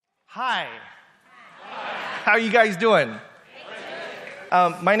Hi. How are you guys doing?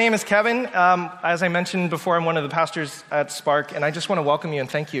 My name is Kevin. As I mentioned before, I'm one of the pastors at Spark, and I just want to welcome you and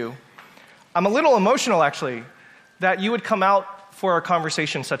thank you. I'm a little emotional, actually, that you would come out for a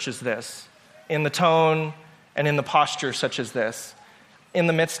conversation such as this, in the tone and in the posture such as this, in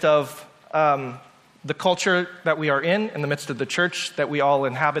the midst of the culture that we are in the midst of the church that we all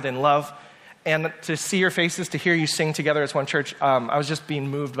inhabit and love. And to see your faces, to hear you sing together as one church, I was just being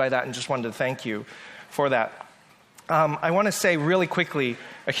moved by that and just wanted to thank you for that. I want to say really quickly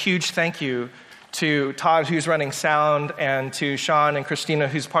a huge thank you to Todd, who's running sound, and to Sean and Christina,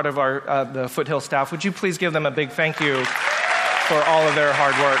 who's part of our the Foothill staff. Would you please give them a big thank you for all of their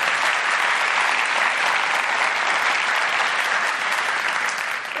hard work?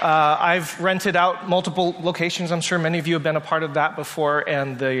 I've rented out multiple locations. I'm sure many of you have been a part of that before,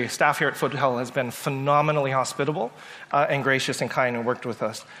 and the staff here at Foothill has been phenomenally hospitable and gracious and kind and worked with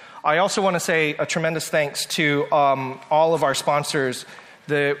us. I also want to say a tremendous thanks to all of our sponsors.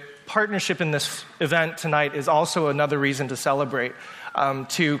 The partnership in this event tonight is also another reason to celebrate,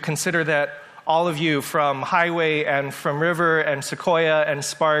 to consider that all of you from Highway and from River and Sequoia and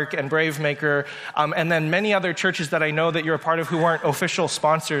Spark and Bravemaker, and then many other churches that I know that you're a part of who weren't official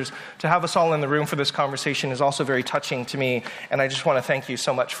sponsors, to have us all in the room for this conversation is also very touching to me, and I just want to thank you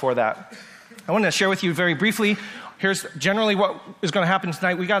so much for that. I want to share with you very briefly, here's generally what is going to happen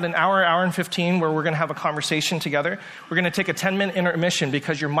tonight. We got an hour and 15 where we're going to have a conversation together. We're going to take a 10-minute intermission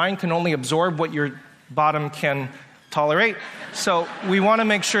because your mind can only absorb what your bottom can tolerate. So we want to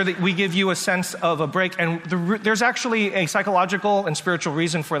make sure that we give you a sense of a break. And there's actually a psychological and spiritual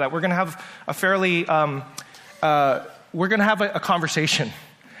reason for that. We're going to have a fairly, we're going to have a conversation.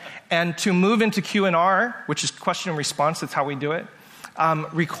 And to move into Q&R, which is question and response, that's how we do it,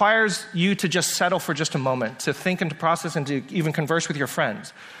 requires you to just settle for just a moment, to think and to process and to even converse with your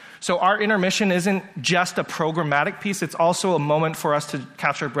friends. So our intermission isn't just a programmatic piece, it's also a moment for us to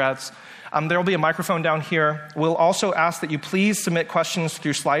catch our breaths. There will be a microphone down here. We'll also ask that you please submit questions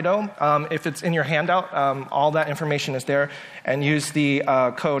through Slido. If it's in your handout, all that information is there. And use the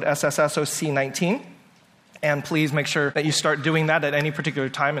code SSSOC19. And please make sure that you start doing that at any particular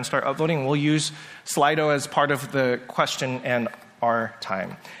time and start upvoting. We'll use Slido as part of the question and our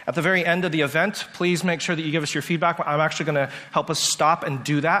time. At the very end of the event, please make sure that you give us your feedback. I'm actually going to help us stop and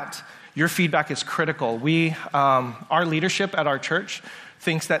do that. Your feedback is critical. Our leadership at our church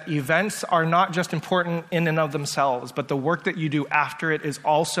thinks that events are not just important in and of themselves, but the work that you do after it is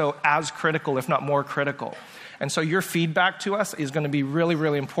also as critical, if not more critical. And so your feedback to us is going to be really,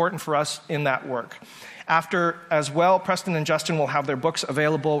 really important for us in that work. After, as well, Preston and Justin will have their books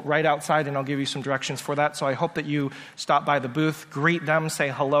available right outside, and I'll give you some directions for that. So I hope that you stop by the booth, greet them, say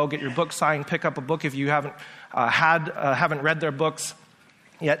hello, get your book signed, pick up a book if you haven't read their books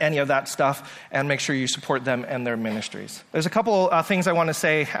yet, any of that stuff, and make sure you support them and their ministries. There's a couple things I want to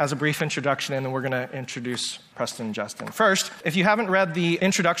say as a brief introduction, and then we're going to introduce Preston and Justin. First, if you haven't read the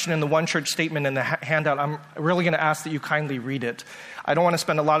introduction and the One Church statement in the handout, I'm really going to ask that you kindly read it. I don't want to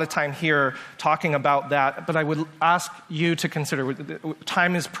spend a lot of time here talking about that, but I would ask you to consider,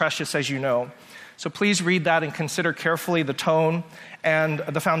 time is precious, as you know. So please read that and consider carefully the tone and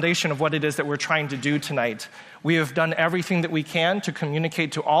the foundation of what it is that we're trying to do tonight. We have done everything that we can to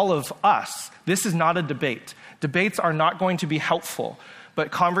communicate to all of us. This is not a debate. Debates are not going to be helpful, but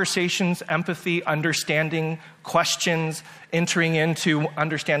conversations, empathy, understanding, questions, entering into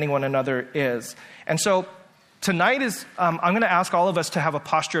understanding one another is. And so tonight I'm going to ask all of us to have a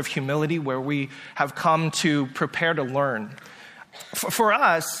posture of humility where we have come to prepare to learn. For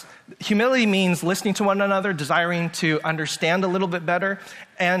us, humility means listening to one another, desiring to understand a little bit better,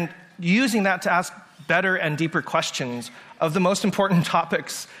 and using that to ask better and deeper questions of the most important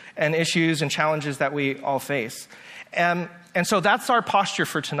topics and issues and challenges that we all face. And so that's our posture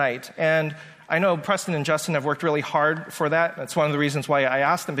for tonight. And I know Preston and Justin have worked really hard for that. That's one of the reasons why I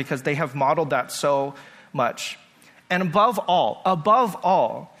asked them, because they have modeled that so much. And above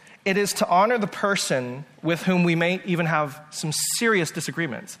all, it is to honor the person with whom we may even have some serious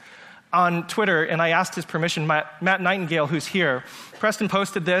disagreements. On Twitter, and I asked his permission, Matt Nightingale, who's here, Preston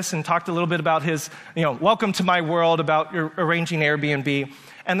posted this and talked a little bit about his, welcome to my world, about arranging Airbnb.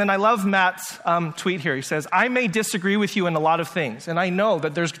 And then I love Matt's tweet here. He says, I may disagree with you in a lot of things, and I know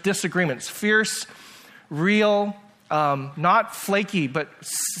that there's disagreements, fierce, real, not flaky, but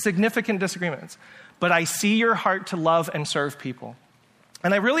significant disagreements. But I see your heart to love and serve people.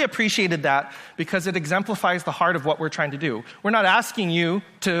 And I really appreciated that because it exemplifies the heart of what we're trying to do. We're not asking you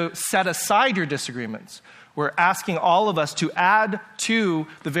to set aside your disagreements. We're asking all of us to add to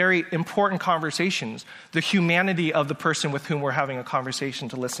the very important conversations the humanity of the person with whom we're having a conversation,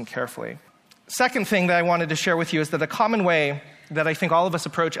 to listen carefully. Second thing that I wanted to share with you is that a common way that I think all of us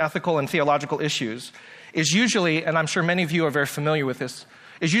approach ethical and theological issues is usually, and I'm sure many of you are very familiar with this,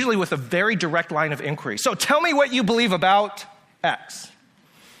 is usually with a very direct line of inquiry. So tell me what you believe about X.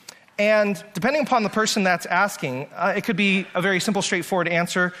 And depending upon the person that's asking, it could be a very simple, straightforward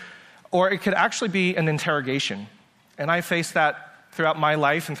answer, or it could actually be an interrogation. And I faced that throughout my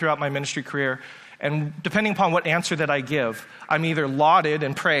life and throughout my ministry career. And depending upon what answer that I give, I'm either lauded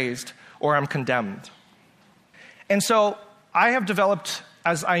and praised or I'm condemned. And so I have developed,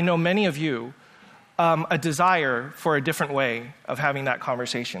 as I know many of you, a desire for a different way of having that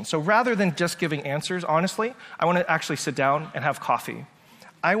conversation. So rather than just giving answers, honestly, I want to actually sit down and have coffee.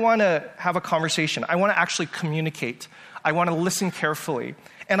 I want to have a conversation. I want to actually communicate. I want to listen carefully.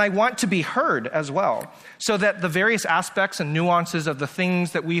 And I want to be heard as well, so that the various aspects and nuances of the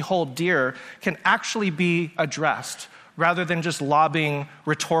things that we hold dear can actually be addressed, rather than just lobbing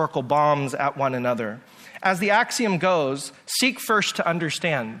rhetorical bombs at one another. As the axiom goes, seek first to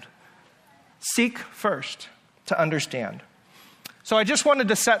understand. Seek first to understand. So I just wanted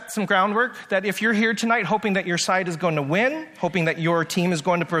to set some groundwork that if you're here tonight hoping that your side is going to win, hoping that your team is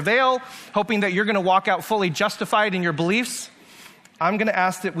going to prevail, hoping that you're going to walk out fully justified in your beliefs, I'm going to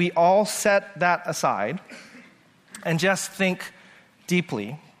ask that we all set that aside and just think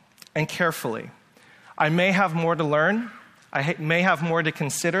deeply and carefully. I may have more to learn. I may have more to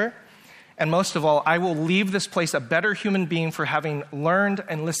consider. And most of all, I will leave this place a better human being for having learned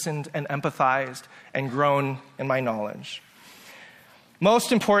and listened and empathized and grown in my knowledge.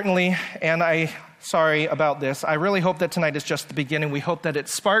 Most importantly, and sorry about this, I really hope that tonight is just the beginning. We hope that it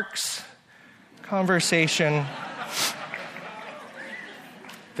sparks conversation.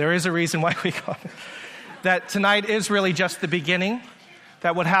 There is a reason why we call it. That tonight is really just the beginning.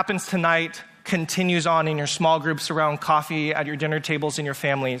 That what happens tonight continues on in your small groups around coffee, at your dinner tables, in your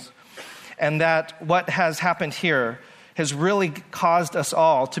families. And that what has happened here has really caused us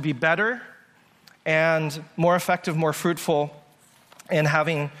all to be better and more effective, more fruitful in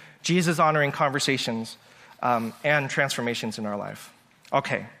having Jesus-honoring conversations and transformations in our life.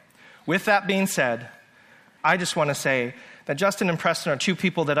 Okay, with that being said, I just want to say that Justin and Preston are two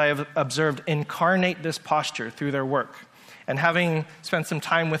people that I have observed incarnate this posture through their work. And having spent some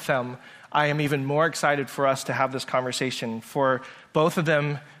time with them, I am even more excited for us to have this conversation, for both of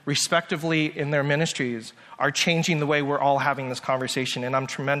them, respectively in their ministries, are changing the way we're all having this conversation, and I'm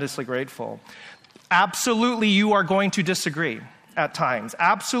tremendously grateful. Absolutely, you are going to disagree at times.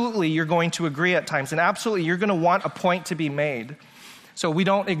 Absolutely, you're going to agree at times. And absolutely, you're going to want a point to be made. So we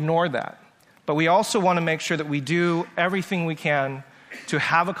don't ignore that. But we also want to make sure that we do everything we can to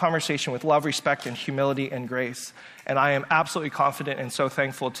have a conversation with love, respect, and humility and grace. And I am absolutely confident and so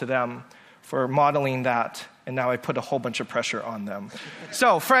thankful to them for modeling that. And now I put a whole bunch of pressure on them.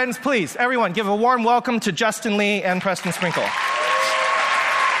 So, friends, please, everyone, give a warm welcome to Justin Lee and Preston Sprinkle.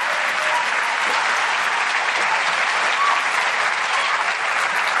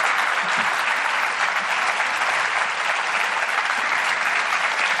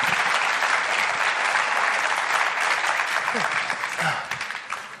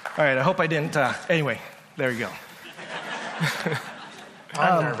 All right, I hope I didn't, anyway, there you go.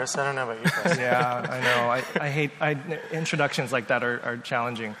 I'm nervous. I don't know about you guys. Yeah, I know. I hate introductions like that are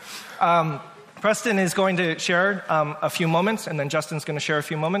challenging. Preston is going to share a few moments, and then Justin's going to share a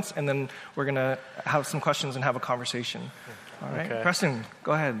few moments, and then we're going to have some questions and have a conversation. All right, okay. Preston,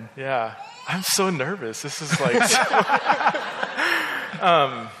 go ahead. Yeah, I'm so nervous. This is like...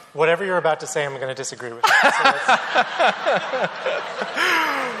 Whatever you're about to say, I'm going to disagree with.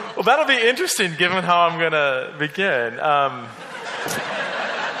 Well, that'll be interesting, given how I'm going to begin.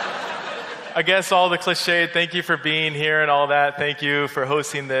 I guess all the cliched, thank you for being here and all that. Thank you for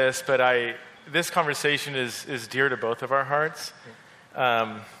hosting this. But this conversation is dear to both of our hearts.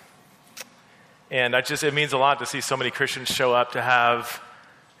 And it means a lot to see so many Christians show up to have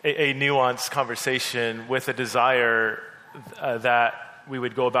a nuanced conversation with a desire that we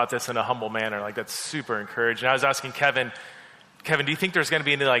would go about this in a humble manner. Like, that's super encouraging. I was asking Kevin, do you think there's going to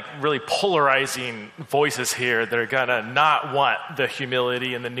be any really polarizing voices here that are going to not want the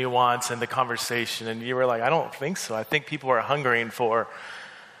humility and the nuance and the conversation? And you were like, I don't think so. I think people are hungering for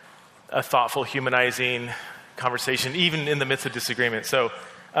a thoughtful, humanizing conversation, even in the midst of disagreement. So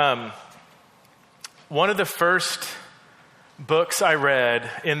one of the first books I read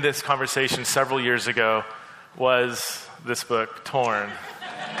in this conversation several years ago was this book, Torn.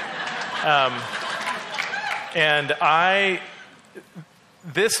 And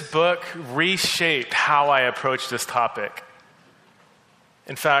this book reshaped how I approach this topic.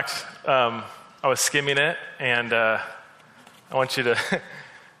 In fact, I was skimming it, and I want you to,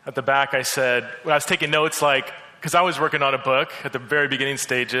 at the back I said, when I was taking notes, because I was working on a book at the very beginning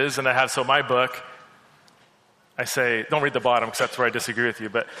stages, and my book, I say, don't read the bottom because that's where I disagree with you,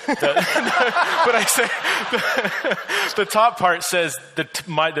 but I say, the top part says the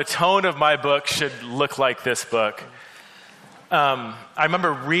tone of my book should look like this book. I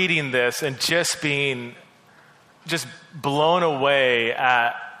remember reading this and just being blown away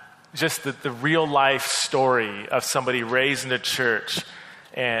at just the real life story of somebody raised in a church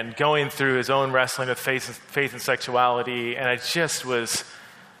and going through his own wrestling with faith and sexuality. And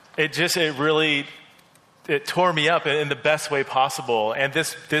it tore me up in the best way possible. And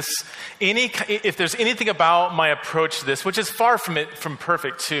if there's anything about my approach to this, which is far from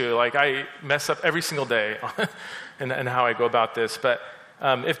perfect too, I mess up every single day in how I go about this, but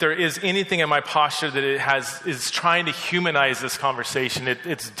if there is anything in my posture that is trying to humanize this conversation,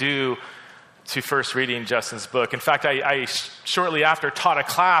 it's due to first reading Justin's book. In fact, I shortly after taught a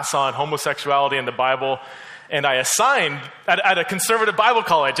class on homosexuality in the Bible, and I assigned at a conservative Bible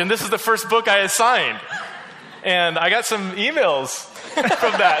college, and this is the first book I assigned. And I got some emails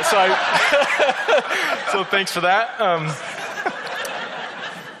from that, so thanks for that.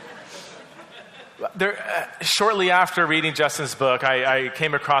 Shortly after reading Justin's book, I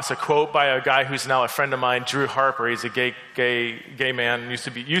came across a quote by a guy who's now a friend of mine, Drew Harper. He's a gay man.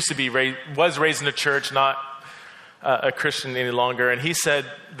 Was raised in a church, not a Christian any longer. And he said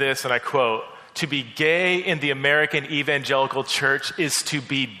this, and I quote, "To be gay in the American evangelical church is to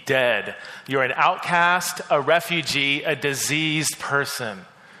be dead. You're an outcast, a refugee, a diseased person."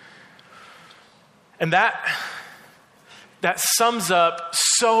 And that sums up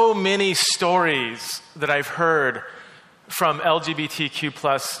so many stories that I've heard from LGBTQ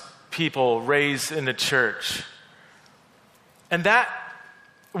plus people raised in the church. And that,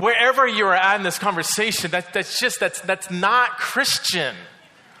 wherever you're at in this conversation, that's not Christian.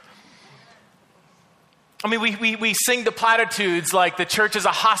 I mean, we sing the platitudes like the church is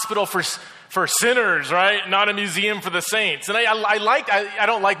a hospital for sinners, right? Not a museum for the saints. And I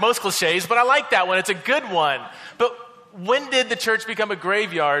don't like most cliches, but I like that one. It's a good one. But when did the church become a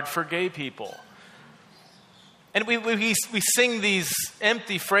graveyard for gay people? And we sing these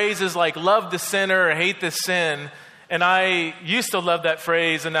empty phrases like love the sinner or hate the sin. And I used to love that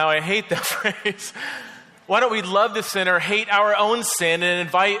phrase, and now I hate that phrase. Why don't we love the sinner, hate our own sin, and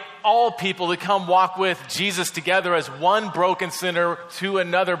invite all people to come walk with Jesus together as one broken sinner to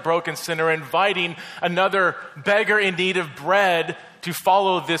another broken sinner, inviting another beggar in need of bread to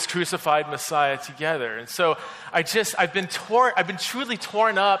follow this crucified Messiah together. And so I've been truly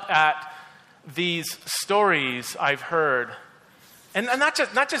torn up at these stories I've heard. And not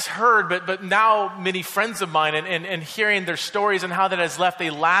just heard, but now many friends of mine and hearing their stories and how that has left a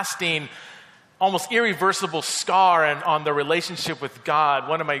lasting, almost irreversible scar on the relationship with God.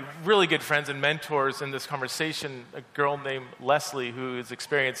 One of my really good friends and mentors in this conversation, a girl named Leslie, who has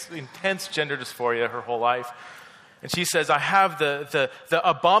experienced intense gender dysphoria her whole life. And she says, I have the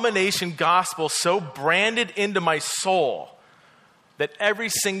abomination gospel so branded into my soul that every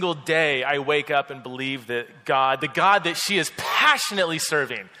single day I wake up and believe that the God that she is passionately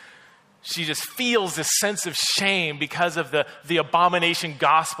serving, she just feels this sense of shame because of the abomination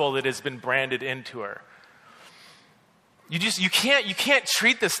gospel that has been branded into her. You can't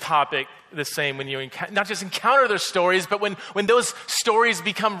treat this topic the same when you not just encounter their stories, but when those stories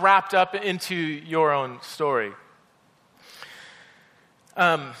become wrapped up into your own story.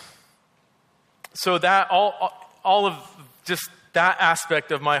 So that all of just that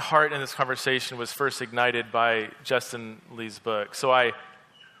aspect of my heart in this conversation was first ignited by Justin Lee's book. So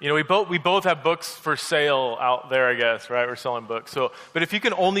we both have books for sale out there, I guess, right? We're selling books. But if you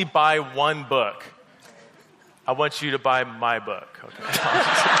can only buy one book, I want you to buy my book. Okay.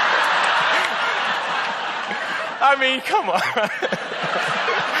 I mean, come on.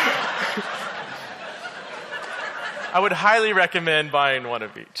 I would highly recommend buying one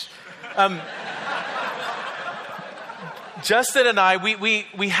of each. Justin and I,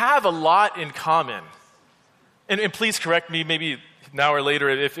 we have a lot in common. And please correct me maybe now or later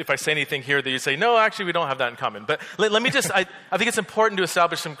if I say anything here that you say, no, actually we don't have that in common. But let me just, I think it's important to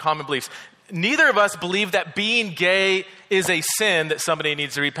establish some common beliefs. Neither of us believe that being gay is a sin that somebody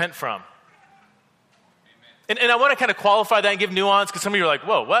needs to repent from. And I want to kind of qualify that and give nuance, because some of you are like,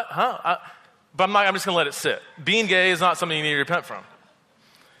 whoa, what? Huh? But I'm just going to let it sit. Being gay is not something you need to repent from.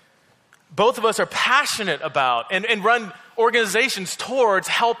 both of us are passionate about and run organizations towards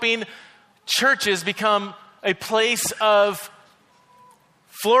helping churches become a place of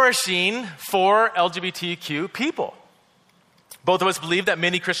flourishing for LGBTQ people. Both of us believe that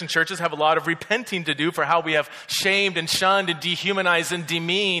many Christian churches have a lot of repenting to do for how we have shamed and shunned and dehumanized and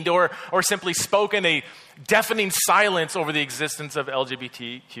demeaned or simply spoken a deafening silence over the existence of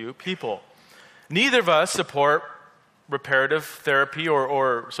LGBTQ people. Neither of us support reparative therapy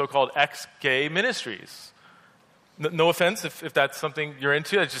or so-called ex-gay ministries. No offense if that's something you're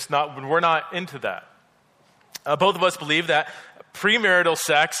into. It's just not, we're not into that. Both of us believe that premarital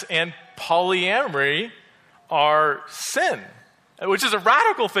sex and polyamory are sin, which is a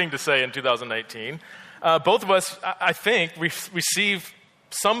radical thing to say in 2019. Both of us, I think, receive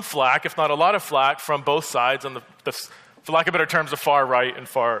some flack, if not a lot of flack, from both sides on the for lack of better terms, the far right and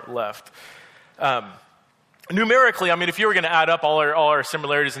far left. Numerically, I mean, if you were going to add up all our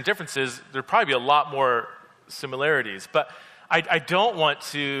similarities and differences, there'd probably be a lot more similarities. But I don't want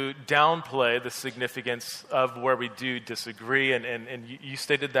to downplay the significance of where we do disagree, and you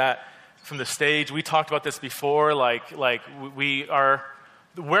stated that from the stage. We talked about this before, like we are,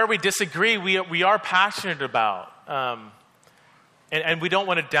 where we disagree, we are passionate about, and we don't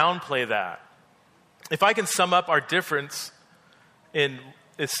want to downplay that. If I can sum up our difference in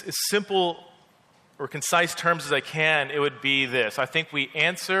as simple or concise terms as I can, it would be this. I think we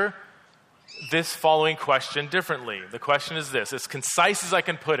answer this following question differently. The question is this, as concise as I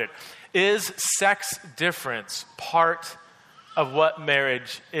can put it: is sex difference part of what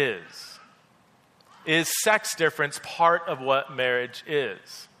marriage is? Is sex difference part of what marriage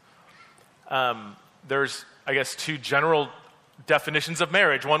is? There's, I guess, two general definitions of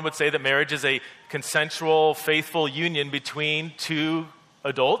marriage. One would say that marriage is a consensual, faithful union between two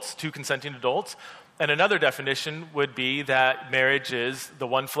consenting adults. And another definition would be that marriage is the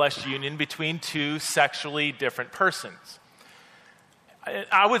one flesh union between two sexually different persons.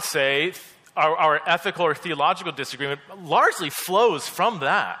 I would say our ethical or theological disagreement largely flows from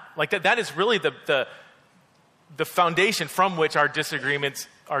that. Like that is really the foundation from which our disagreements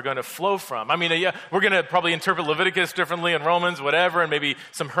are going to flow from. I mean, yeah, we're going to probably interpret Leviticus differently and Romans, whatever, and maybe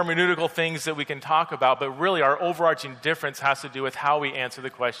some hermeneutical things that we can talk about, but really our overarching difference has to do with how we answer the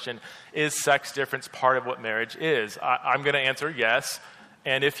question, is sex difference part of what marriage is? I'm going to answer yes.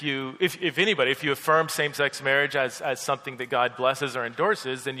 And if anybody affirm same-sex marriage as something that God blesses or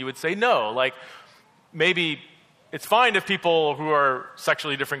endorses, then you would say no. Like, maybe it's fine if people who are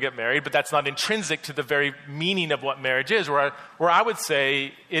sexually different get married, but that's not intrinsic to the very meaning of what marriage is, where I would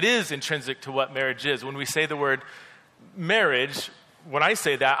say it is intrinsic to what marriage is. When we say the word marriage, when I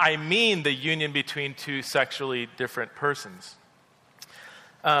say that, I mean the union between two sexually different persons.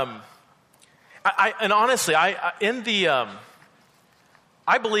 And honestly, I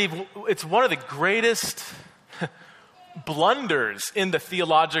believe it's one of the greatest blunders in the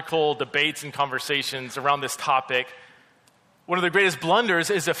theological debates and conversations around this topic. One of the greatest blunders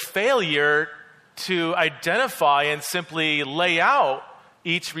is a failure to identify and simply lay out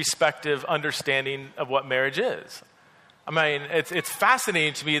each respective understanding of what marriage is. I mean, it's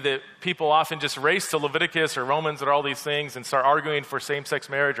fascinating to me that people often just race to Leviticus or Romans or all these things and start arguing for same-sex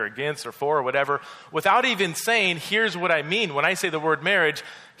marriage or against or for or whatever, without even saying, here's what I mean. When I say the word marriage,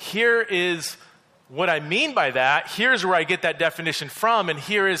 here is what I mean by that. Here's where I get that definition from, and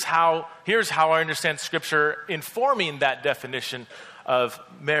here's how I understand Scripture informing that definition of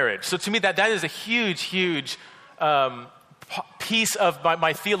marriage. So to me, that is a huge piece of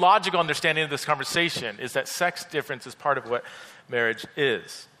my theological understanding of this conversation, is that sex difference is part of what marriage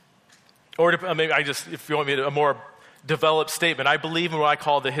is. Or maybe if you want me to, a more developed statement, I believe in what I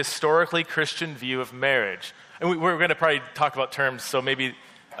call the historically Christian view of marriage. And we're going to probably talk about terms, so maybe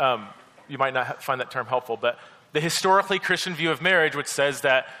you might not find that term helpful, but the historically Christian view of marriage, which says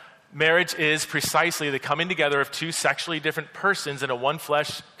that marriage is precisely the coming together of two sexually different persons in a one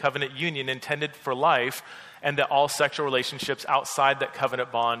flesh covenant union intended for life, and that all sexual relationships outside that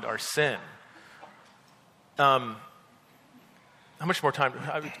covenant bond are sin. How much more time?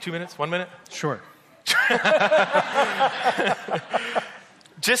 2 minutes? 1 minute? Sure.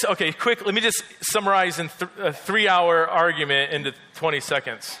 Quick, let me just summarize in a 3-hour argument into 20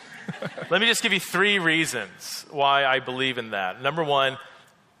 seconds. Let me just give you 3 reasons why I believe in that. Number one,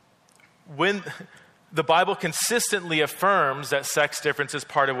 when the Bible consistently affirms that sex difference is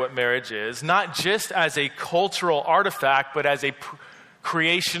part of what marriage is, not just as a cultural artifact, but as a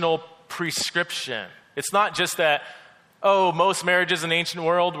creational prescription. It's not just that, most marriages in the ancient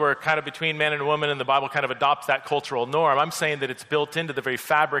world were kind of between man and woman, and the Bible kind of adopts that cultural norm. I'm saying that it's built into the very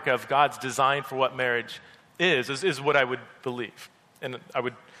fabric of God's design for what marriage is what I would believe. And I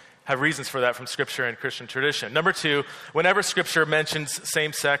would have reasons for that from Scripture and Christian tradition. Number two, whenever Scripture mentions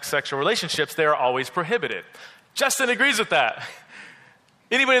same-sex sexual relationships, they are always prohibited. Justin agrees with that.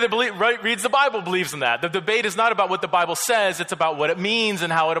 Anybody that reads the Bible believes in that. The debate is not about what the Bible says, it's about what it means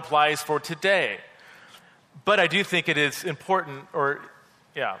and how it applies for today. But I do think it is important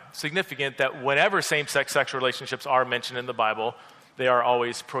significant that whenever same-sex sexual relationships are mentioned in the Bible, they are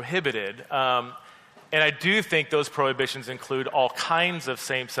always prohibited. And I do think those prohibitions include all kinds of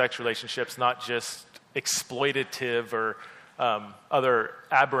same-sex relationships, not just exploitative or other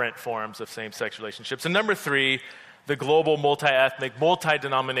aberrant forms of same-sex relationships. And number three, the global multi-ethnic,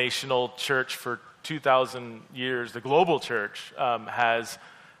 multi-denominational church for 2,000 years, the global church, has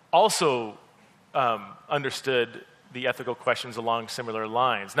also understood the ethical questions along similar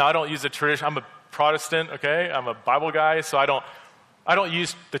lines. Now, I don't use the tradition. I'm a Protestant, okay? I'm a Bible guy, so I don't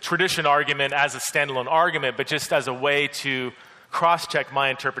use the tradition argument as a standalone argument, but just as a way to cross-check my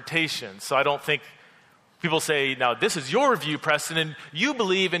interpretation. So I don't think people say, now this is your view, Preston, and you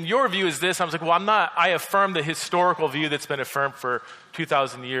believe and your view is this. I was like, well, I'm not. I affirm the historical view that's been affirmed for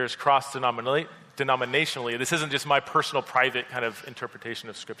 2,000 years cross-denominationally. This isn't just my personal, private kind of interpretation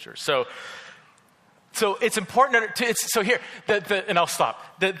of Scripture. So it's important and I'll stop.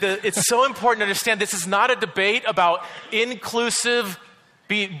 It's so important to understand this is not a debate about being inclusive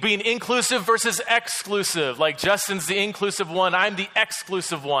versus exclusive. Like Justin's the inclusive one, I'm the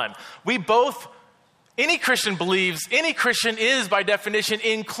exclusive one. Any Christian is by definition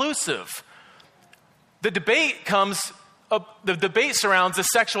inclusive. The debate surrounds the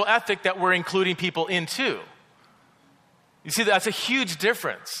sexual ethic that we're including people into. You see, that's a huge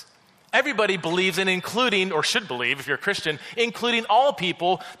difference. Everybody believes in including, or should believe if you're a Christian, including all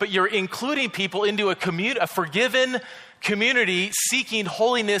people, but you're including people into a forgiven community seeking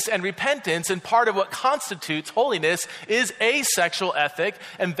holiness and repentance, and part of what constitutes holiness is a sexual ethic,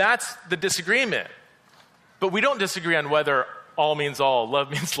 and that's the disagreement. But we don't disagree on whether all means all,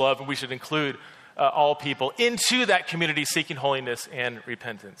 love means love, and we should include all people into that community seeking holiness and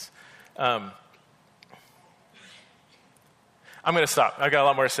repentance. I'm going to stop. I've got a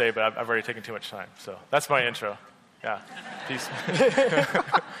lot more to say, but I've already taken too much time. So that's my intro. Yeah. Peace. What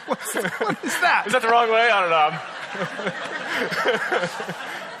is that? Is that the wrong way? I don't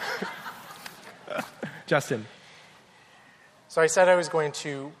know. Justin. So I said I was going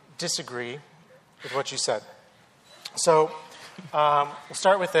to disagree with what you said. So we'll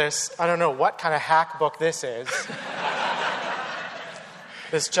start with this. I don't know what kind of hack book this is.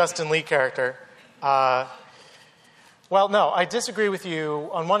 This Justin Lee character. Well, no, I disagree with you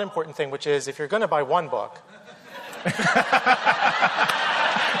on one important thing, which is if you're going to buy one book,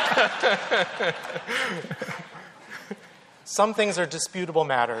 some things are disputable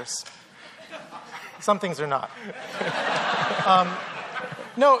matters. Some things are not.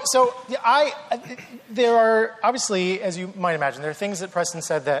 There are, obviously, as you might imagine, there are things that Preston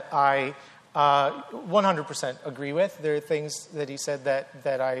said that I 100% agree with. There are things that he said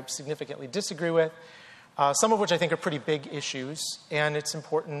that I significantly disagree with. Some of which I think are pretty big issues, and it's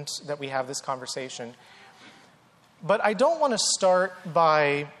important that we have this conversation. But I don't want to start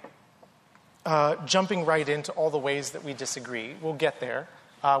by jumping right into all the ways that we disagree. We'll get there.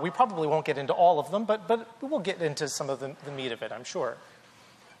 We probably won't get into all of them, but we'll get into some of the meat of it, I'm sure.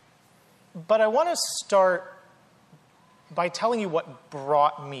 But I want to start by telling you what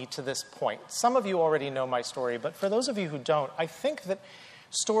brought me to this point. Some of you already know my story, but for those of you who don't, I think that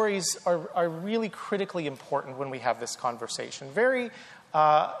stories are really critically important when we have this conversation. Very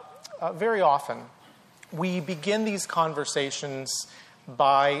often, we begin these conversations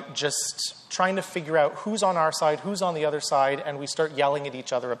by just trying to figure out who's on our side, who's on the other side, and we start yelling at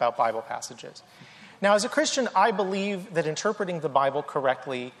each other about Bible passages. Now, as a Christian, I believe that interpreting the Bible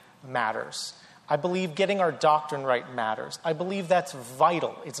correctly matters. I believe getting our doctrine right matters. I believe that's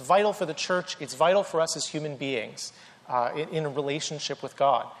vital. It's vital for the church. It's vital for us as human beings. In a relationship with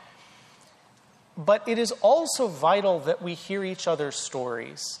God. But it is also vital that we hear each other's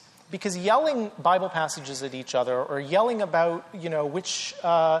stories, because yelling Bible passages at each other or yelling about, which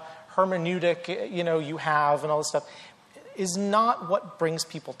hermeneutic, you have and all this stuff is not what brings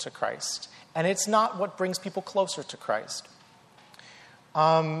people to Christ. And it's not what brings people closer to Christ.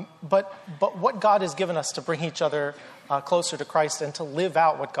 But what God has given us to bring each other closer to Christ and to live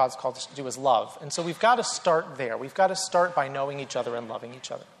out what God's called us to do is love. And so we've got to start there. We've got to start by knowing each other and loving each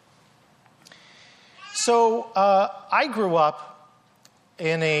other. So I grew up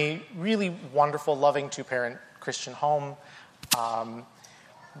in a really wonderful, loving two-parent Christian home.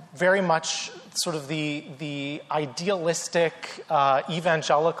 Very much sort of the idealistic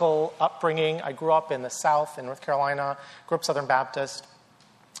evangelical upbringing. I grew up in the South in North Carolina, grew up Southern Baptist.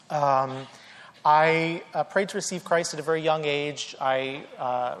 I prayed to receive Christ at a very young age. I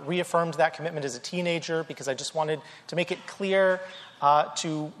reaffirmed that commitment as a teenager because I just wanted to make it clear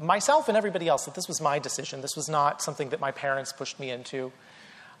to myself and everybody else that this was my decision. This was not something that my parents pushed me into.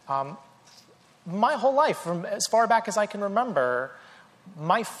 My whole life, from as far back as I can remember,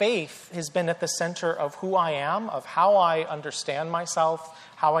 my faith has been at the center of who I am, of how I understand myself,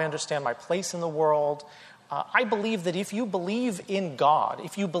 how I understand my place in the world. I believe that if you believe in God,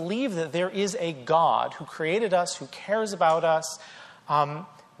 if you believe that there is a God who created us, who cares about us,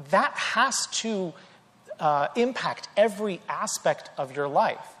 that has to impact every aspect of your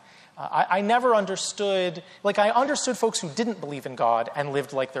life. I never understood, I understood folks who didn't believe in God and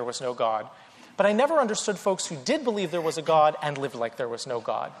lived like there was no God. But I never understood folks who did believe there was a God and lived like there was no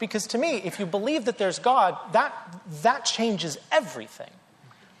God. Because to me, if you believe that there's God, that changes everything.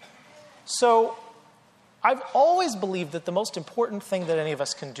 So I've always believed that the most important thing that any of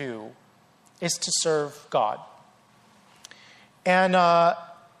us can do is to serve God. And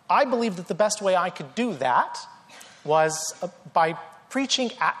I believed that the best way I could do that was by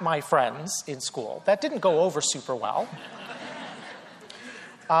preaching at my friends in school. That didn't go over super well.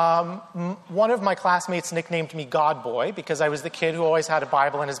 One of my classmates nicknamed me God Boy because I was the kid who always had a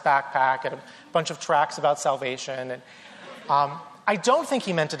Bible in his backpack and a bunch of tracts about salvation. And I don't think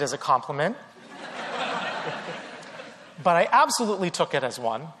he meant it as a compliment, but I absolutely took it as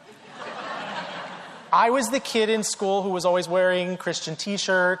one. I was the kid in school who was always wearing Christian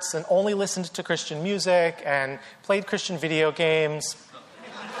t-shirts and only listened to Christian music and played Christian video games.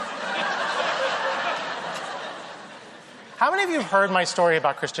 How many of you have heard my story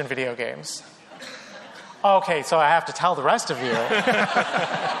about Christian video games? Okay, so I have to tell the rest of you.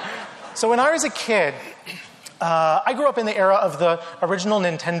 So when I was a kid, I grew up in the era of the original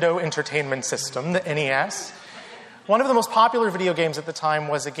Nintendo Entertainment System, the NES. One of the most popular video games at the time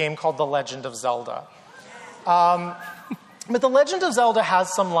was a game called The Legend of Zelda. But The Legend of Zelda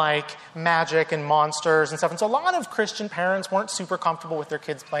has some magic and monsters and stuff. And so a lot of Christian parents weren't super comfortable with their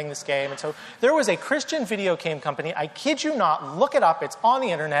kids playing this game. And so there was a Christian video game company. I kid you not, look it up. It's on the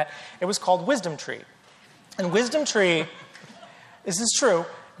internet. It was called Wisdom Tree. And Wisdom Tree, this is true,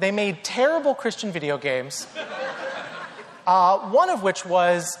 they made terrible Christian video games. One of which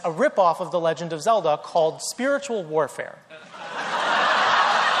was a ripoff of The Legend of Zelda called Spiritual Warfare.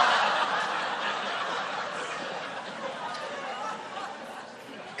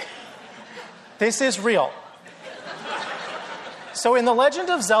 This is real. So in The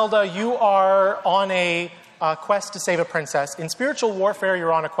Legend of Zelda, you are on a quest to save a princess. In Spiritual Warfare,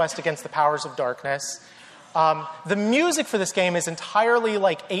 you're on a quest against the powers of darkness. The music for this game is entirely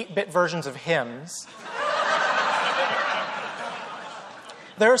 8-bit versions of hymns.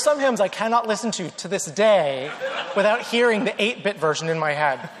 There are some hymns I cannot listen to this day without hearing the 8-bit version in my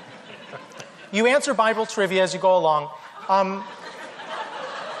head. You answer Bible trivia as you go along.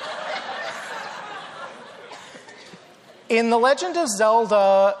 In The Legend of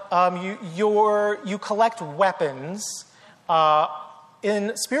Zelda, you collect weapons.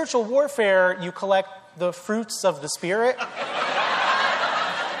 In Spiritual Warfare, you collect the fruits of the Spirit.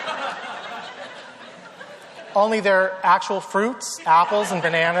 Only they're actual fruits, apples and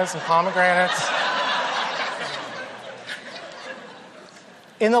bananas and pomegranates.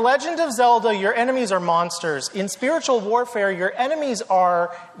 In The Legend of Zelda, your enemies are monsters. In Spiritual Warfare, your enemies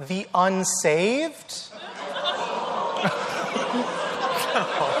are the unsaved.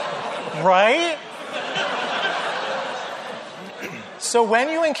 Right? So when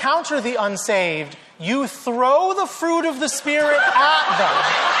you encounter the unsaved, you throw the fruit of the Spirit at them.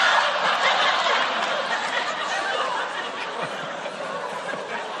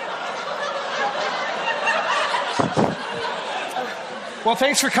 Well,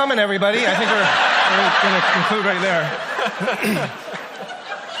 thanks for coming, everybody. I think we're going to conclude right there.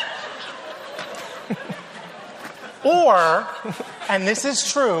 Or, and this is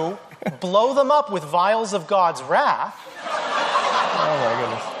true, blow them up with vials of God's wrath. Oh, my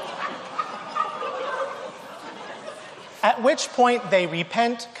goodness. At which point they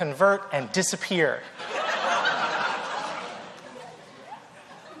repent, convert, and disappear.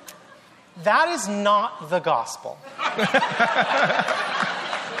 That is not the gospel.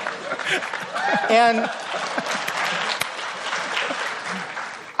 And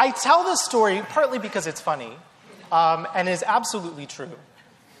I tell this story partly because it's funny, and is absolutely true,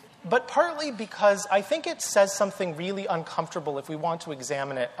 but partly because I think it says something really uncomfortable if we want to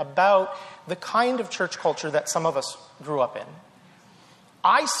examine it about the kind of church culture that some of us grew up in.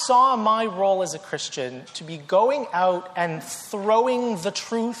 I saw my role as a Christian to be going out and throwing the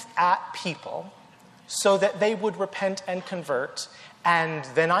truth at people so that they would repent and convert, and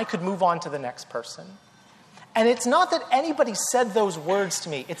then I could move on to the next person. And it's not that anybody said those words to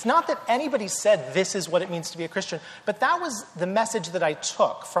me. It's not that anybody said this is what it means to be a Christian. But that was the message that I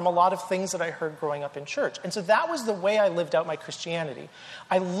took from a lot of things that I heard growing up in church. And so that was the way I lived out my Christianity.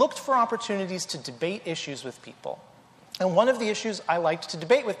 I looked for opportunities to debate issues with people. And one of the issues I liked to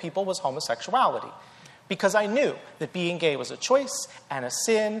debate with people was homosexuality. Because I knew that being gay was a choice and a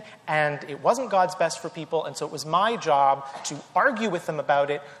sin, and it wasn't God's best for people, and so it was my job to argue with them about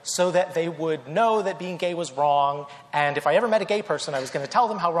it so that they would know that being gay was wrong, and if I ever met a gay person, I was going to tell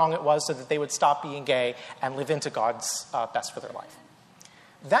them how wrong it was so that they would stop being gay and live into God's best for their life.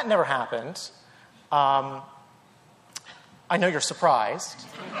 That never happened. I know you're surprised.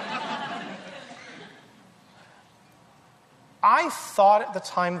 I thought at the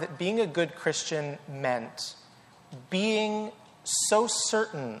time that being a good Christian meant being so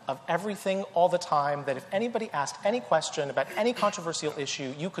certain of everything all the time that if anybody asked any question about any controversial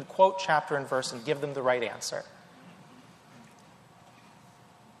issue, you could quote chapter and verse and give them the right answer.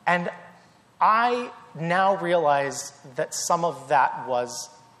 And I now realize that some of that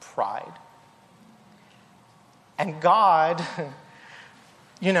was pride. And God,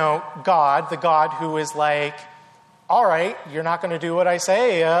 God, the God who is like, all right, you're not going to do what I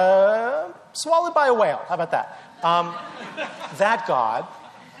say, swallowed by a whale. How about that? That God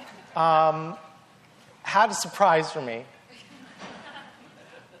had a surprise for me.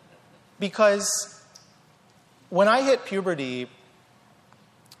 Because when I hit puberty,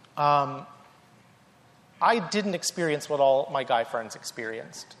 I didn't experience what all my guy friends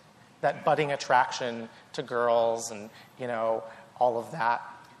experienced. That budding attraction to girls and, all of that.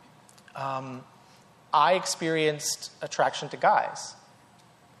 I experienced attraction to guys.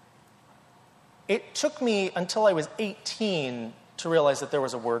 It took me until I was 18 to realize that there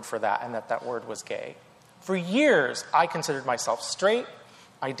was a word for that and that word was gay. For years, I considered myself straight.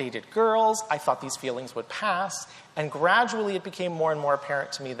 I dated girls. I thought these feelings would pass. And gradually, it became more and more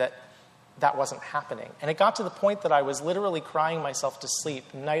apparent to me that that wasn't happening. And it got to the point that I was literally crying myself to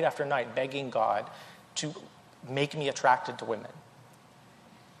sleep night after night, begging God to make me attracted to women.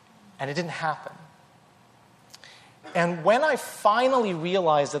 And it didn't happen. And when I finally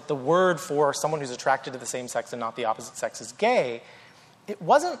realized that the word for someone who's attracted to the same sex and not the opposite sex is gay, it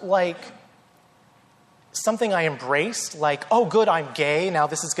wasn't like something I embraced, like, oh, good, I'm gay, now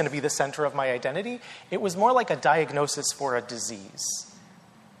this is going to be the center of my identity. It was more like a diagnosis for a disease.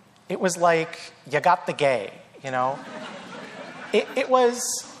 It was like, you got the gay, It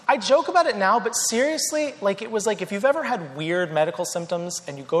was... I joke about it now, but seriously, it was like if you've ever had weird medical symptoms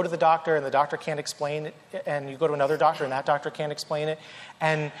and you go to the doctor and the doctor can't explain it, and you go to another doctor and that doctor can't explain it,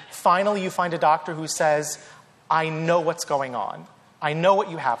 and finally you find a doctor who says, I know what's going on. I know what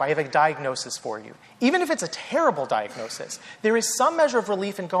you have. I have a diagnosis for you. Even if it's a terrible diagnosis, there is some measure of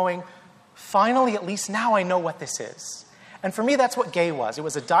relief in going, finally, at least now I know what this is. And for me, that's what gay was. It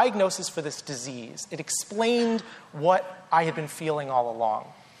was a diagnosis for this disease. It explained what I had been feeling all along.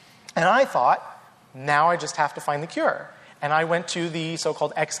 And I thought, now I just have to find the cure. And I went to the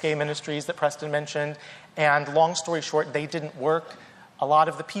so-called ex-gay ministries that Preston mentioned, and long story short, they didn't work. A lot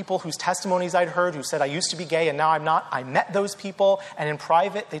of the people whose testimonies I'd heard who said I used to be gay and now I'm not, I met those people, and in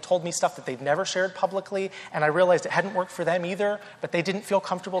private they told me stuff that they'd never shared publicly, and I realized it hadn't worked for them either, but they didn't feel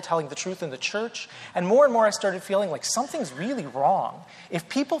comfortable telling the truth in the church. And more I started feeling like something's really wrong. If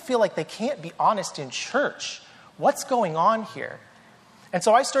people feel like they can't be honest in church, what's going on here? And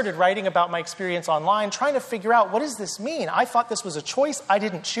so I started writing about my experience online, trying to figure out, what does this mean? I thought this was a choice. I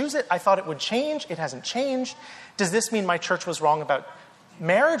didn't choose it. I thought it would change. It hasn't changed. Does this mean my church was wrong about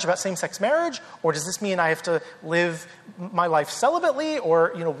marriage, about same-sex marriage? Or does this mean I have to live my life celibately? Or,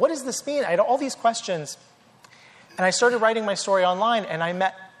 what does this mean? I had all these questions. And I started writing my story online, and I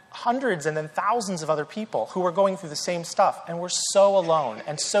met hundreds and then thousands of other people who were going through the same stuff and were so alone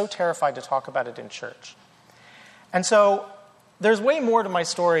and so terrified to talk about it in church. And so there's way more to my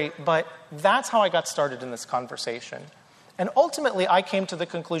story, but that's how I got started in this conversation. And ultimately, I came to the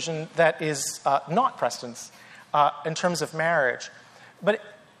conclusion that is not Preston's in terms of marriage. But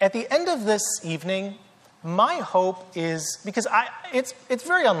at the end of this evening, my hope is, because it's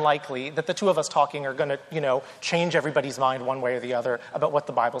very unlikely that the two of us talking are going to, change everybody's mind one way or the other about what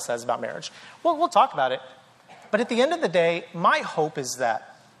the Bible says about marriage. Well, we'll talk about it. But at the end of the day, my hope is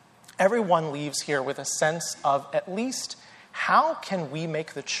that everyone leaves here with a sense of at least, how can we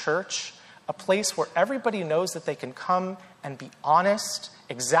make the church a place where everybody knows that they can come and be honest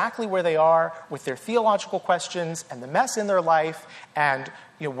exactly where they are with their theological questions and the mess in their life and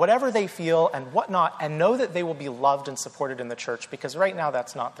whatever they feel and whatnot, and know that they will be loved and supported in the church, because right now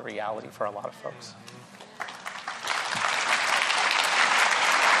that's not the reality for a lot of folks.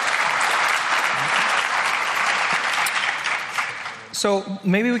 So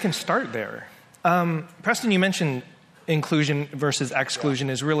maybe we can start there. Preston, you mentioned inclusion versus exclusion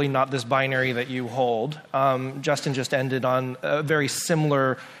is really not this binary that you hold. Justin just ended on a very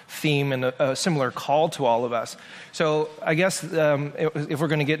similar theme and a similar call to all of us. So I guess if we're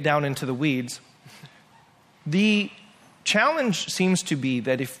going to get down into the weeds, the challenge seems to be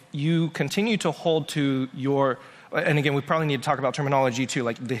that if you continue to hold to your, and again, we probably need to talk about terminology too,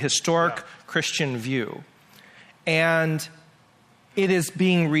 like the historic Christian view, and it is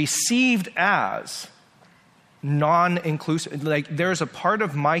being received as non-inclusive, like there's a part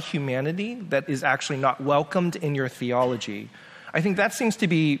of my humanity that is actually not welcomed in your theology. I think that seems to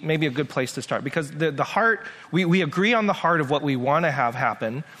be maybe a good place to start, because the heart, we agree on the heart of what we want to have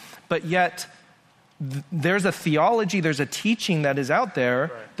happen, but yet there's a theology, there's a teaching that is out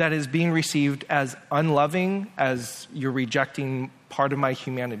there that is being received as unloving, as you're rejecting part of my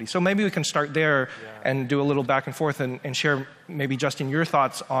humanity. So maybe we can start there and do a little back and forth and share maybe, Justin, your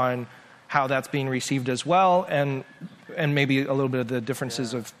thoughts on how that's being received as well, and maybe a little bit of the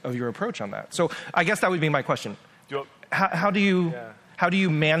differences of your approach on that. So I guess that would be my question. How do you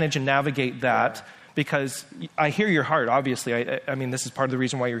manage and navigate that? Because I hear your heart, obviously. I mean, this is part of the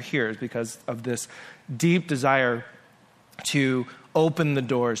reason why you're here, is because of this deep desire to open the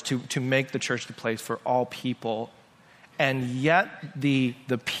doors, to make the church the place for all people. And yet the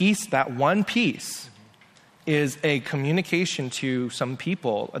piece, that one piece, is a communication to some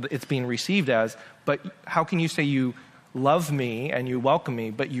people. It's being received as, but how can you say you love me and you welcome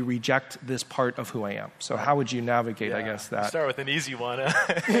me, but you reject this part of who I am? So how would you navigate, I guess, that? Start with an easy one. Well,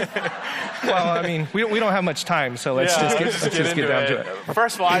 I mean, we don't have much time, so let's just get down to it.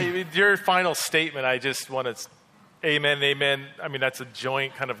 First of all, your final statement, I just want to, amen. I mean, that's a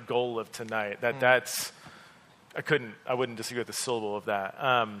joint kind of goal of tonight. That's, I wouldn't disagree with a syllable of that.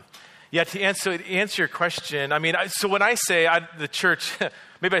 To answer your question, I mean, so when I say the church,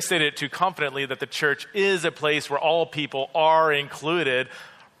 maybe I stated it too confidently, that the church is a place where all people are included.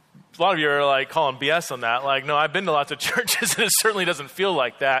 A lot of you are like calling BS on that. Like, no, I've been to lots of churches and it certainly doesn't feel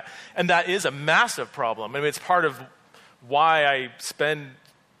like that. And that is a massive problem. I mean, it's part of why I spend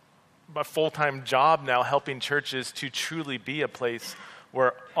a full-time job now helping churches to truly be a place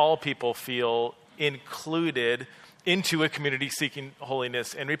where all people feel included into a community seeking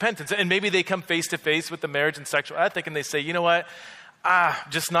holiness and repentance. And maybe they come face to face with the marriage and sexual ethic and they say, you know what,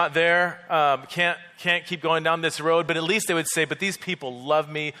 just not there, can't keep going down this road. But at least they would say, but these people love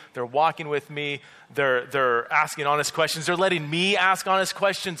me, they're walking with me, they're asking honest questions, they're letting me ask honest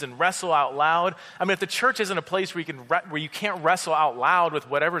questions and wrestle out loud. I mean, if the church isn't a place where you can't wrestle out loud with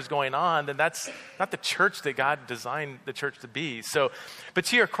whatever's going on, then that's not the church that God designed the church to be. So, but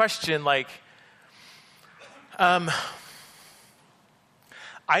to your question, like, I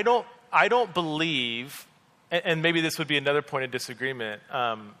don't believe, and maybe this would be another point of disagreement,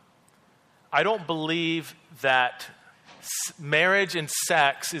 I don't believe that marriage and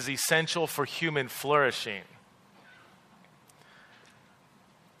sex is essential for human flourishing.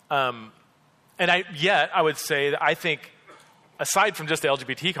 And I would say that I think, aside from just the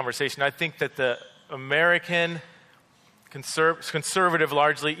LGBT conversation, I think that the American conservative,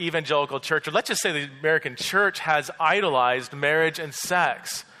 largely evangelical church, or let's just say the American church, has idolized marriage and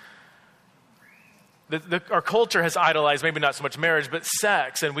sex. Our culture has idolized maybe not so much marriage, but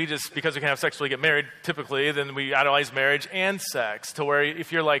sex. And we just, because we can't have sex till we get married, typically, then we idolize marriage and sex. To where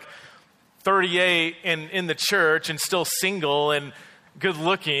if you're like 38 and in the church and still single and good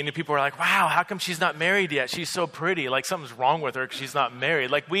looking, and people are like, wow, how come she's not married yet? She's so pretty. Like something's wrong with her because she's not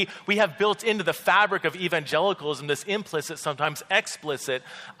married. Like we have built into the fabric of evangelicalism this implicit, sometimes explicit,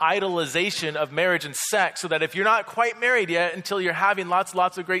 idolization of marriage and sex, so that if you're not quite married yet until you're having lots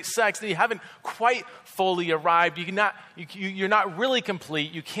of great sex, then you haven't quite fully arrived. You're not really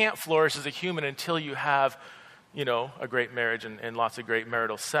complete. You can't flourish as a human until you have, a great marriage and lots of great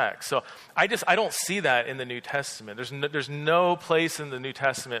marital sex. So I don't see that in the New Testament. There's no place in the New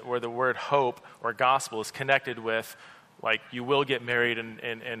Testament where the word hope or gospel is connected with, like, you will get married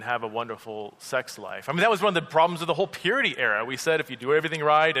and have a wonderful sex life. I mean, that was one of the problems of the whole purity era. We said if you do everything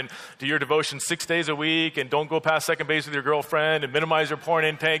right and do your devotion 6 days a week and don't go past second base with your girlfriend and minimize your porn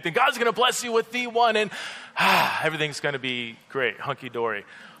intake, then God's going to bless you with the one and everything's going to be great, hunky-dory.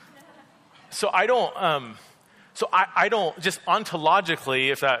 So I don't just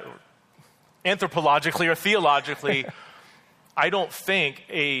ontologically, anthropologically or theologically, I don't think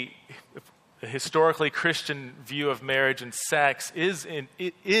a historically Christian view of marriage and sex is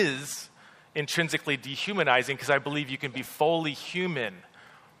intrinsically dehumanizing, because I believe you can be fully human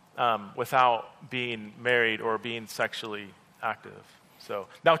without being married or being sexually active. So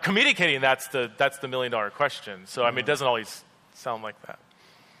now communicating that's the $1 million question. So I mean, it doesn't always sound like that.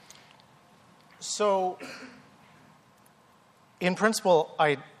 So, in principle,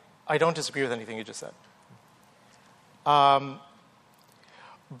 I don't disagree with anything you just said. But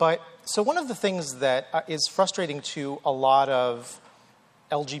so one of the things that is frustrating to a lot of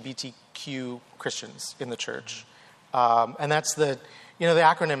LGBTQ Christians in the church, and that's the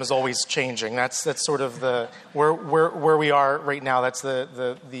acronym is always changing. That's sort of the where we are right now. That's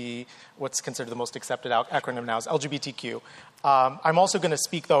the what's considered the most accepted acronym now is LGBTQ. I'm also going to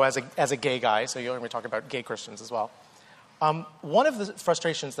speak though as a gay guy, so you'll hear me talk about gay Christians as well. One of the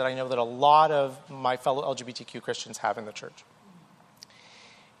frustrations that I know that a lot of my fellow LGBTQ Christians have in the church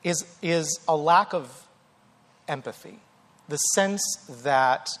is a lack of empathy. The sense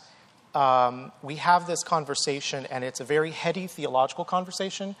that we have this conversation and it's a very heady theological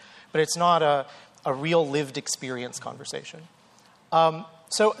conversation, but it's not a real lived experience conversation.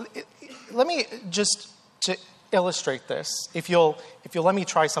 So let me just to illustrate this, if you'll let me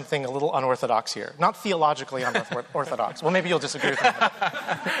try something a little unorthodox here. Not theologically unorthodox. Well, maybe you'll disagree with me.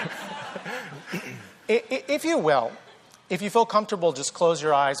 If you will, if you feel comfortable, just close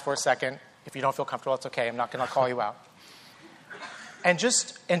your eyes for a second. If you don't feel comfortable, it's okay. I'm not going to call you out. And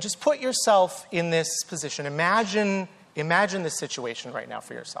just put yourself in this position. Imagine this situation right now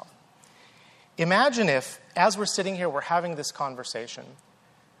for yourself. Imagine if, as we're sitting here, we're having this conversation,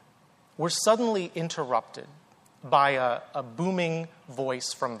 we're suddenly interrupted by a booming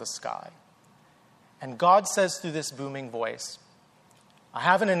voice from the sky. And God says through this booming voice, I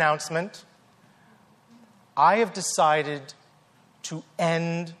have an announcement. I have decided to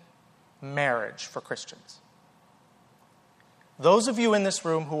end marriage for Christians. Those of you in this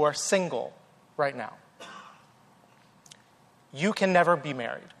room who are single right now, you can never be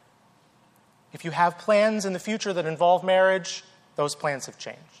married. If you have plans in the future that involve marriage, those plans have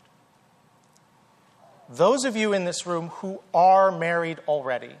changed. Those of you in this room who are married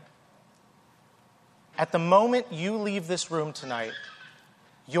already, at the moment you leave this room tonight,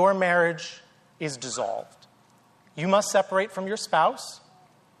 your marriage is dissolved. You must separate from your spouse.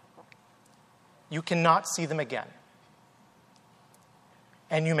 You cannot see them again.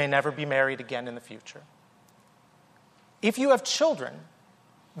 And you may never be married again in the future. If you have children,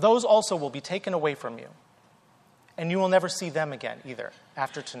 those also will be taken away from you. And you will never see them again either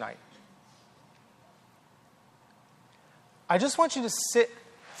after tonight. I just want you to sit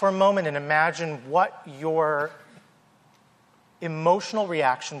for a moment and imagine what your emotional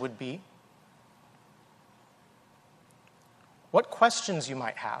reaction would be. What questions you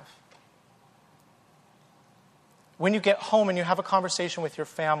might have. When you get home and you have a conversation with your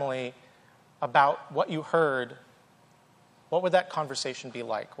family about what you heard, what would that conversation be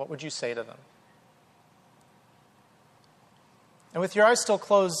like? What would you say to them? And with your eyes still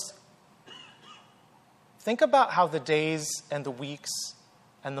closed, think about how the days and the weeks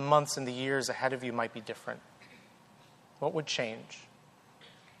and the months and the years ahead of you might be different. What would change?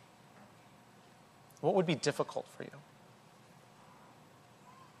 What would be difficult for you?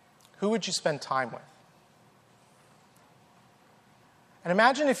 Who would you spend time with? And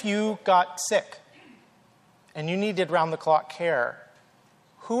imagine if you got sick and you needed round-the-clock care.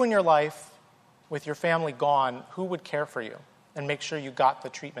 Who in your life, with your family gone, who would care for you and make sure you got the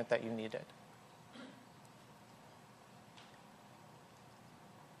treatment that you needed?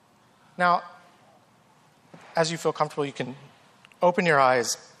 Now, as you feel comfortable, you can open your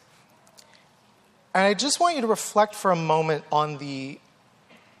eyes. And I just want you to reflect for a moment on the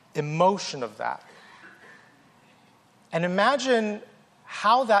emotion of that. And imagine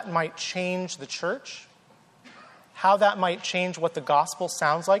how that might change the church, how that might change what the gospel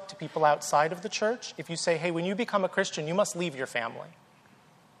sounds like to people outside of the church. If you say, hey, when you become a Christian, you must leave your family.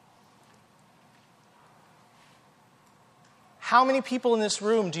 How many people in this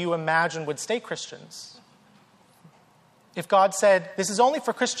room do you imagine would stay Christians? If God said, this is only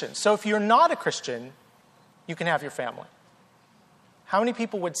for Christians, so if you're not a Christian, you can have your family. How many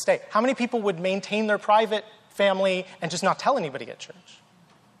people would stay? How many people would maintain their private family and just not tell anybody at church?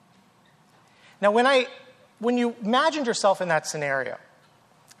 Now, when you imagined yourself in that scenario,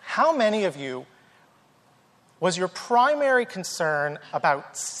 how many of you was your primary concern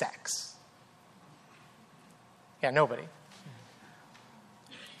about sex? Yeah, nobody.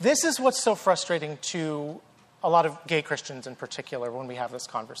 This is what's so frustrating to a lot of gay Christians in particular when we have this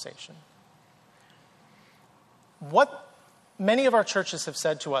conversation. What many of our churches have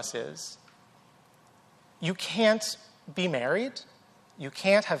said to us is, you can't be married, you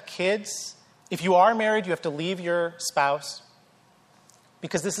can't have kids. If you are married, you have to leave your spouse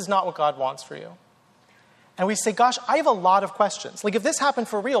because this is not what God wants for you. And we say, gosh, I have a lot of questions. Like if this happened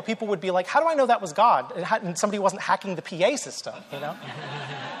for real, people would be like, how do I know that was God? And somebody wasn't hacking the PA system, you know?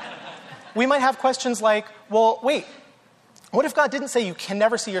 We might have questions like, well, wait, what if God didn't say you can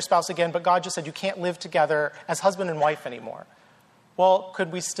never see your spouse again, but God just said you can't live together as husband and wife anymore? Well,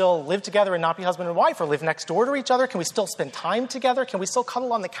 could we still live together and not be husband and wife, or live next door to each other? Can we still spend time together? Can we still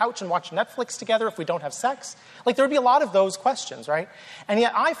cuddle on the couch and watch Netflix together if we don't have sex? Like, there would be a lot of those questions, right? And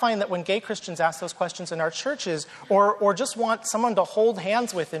yet I find that when gay Christians ask those questions in our churches, or just want someone to hold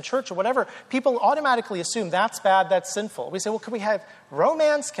hands with in church or whatever, people automatically assume that's bad, that's sinful. We say, well, can we have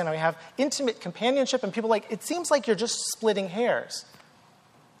romance? Can we have intimate companionship? And people are like, it seems like you're just splitting hairs.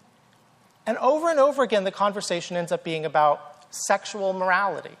 And over again, the conversation ends up being about sexual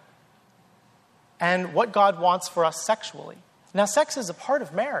morality and what God wants for us sexually. Now, sex is a part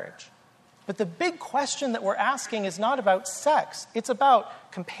of marriage, but the big question that we're asking is not about sex. It's about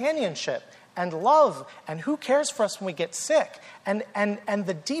companionship and love and who cares for us when we get sick and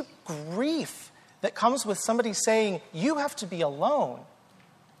the deep grief that comes with somebody saying, you have to be alone.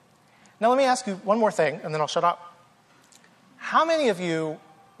 Now, let me ask you one more thing, and then I'll shut up. How many of you,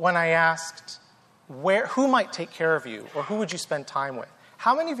 when I asked who might take care of you, or who would you spend time with,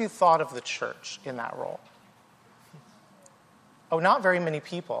 how many of you thought of the church in that role? Oh, not very many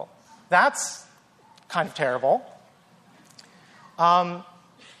people. That's kind of terrible. I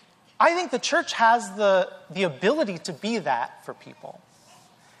think the church has the ability to be that for people.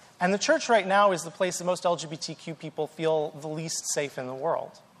 And the church right now is the place that most LGBTQ people feel the least safe in the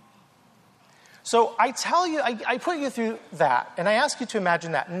world. So I tell you, I put you through that, and I ask you to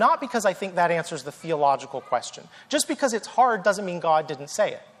imagine that, not because I think that answers the theological question. Just because it's hard doesn't mean God didn't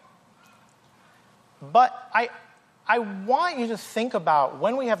say it. But I want you to think about,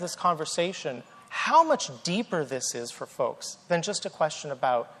 when we have this conversation, how much deeper this is for folks than just a question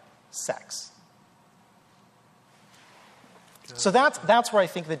about sex. So that's where I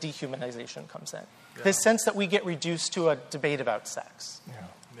think the dehumanization comes in. Yeah. This sense that we get reduced to a debate about sex. Yeah.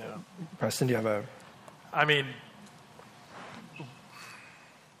 Preston, do you have a... I mean,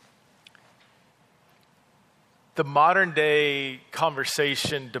 the modern day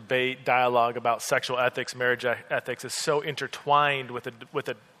conversation, debate, dialogue about sexual ethics, marriage ethics is so intertwined with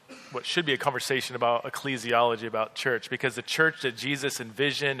what should be a conversation about ecclesiology, about church, because the church that Jesus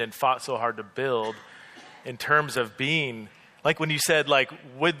envisioned and fought so hard to build in terms of being, like when you said, like,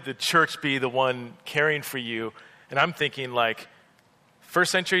 would the church be the one caring for you? And I'm thinking, like, first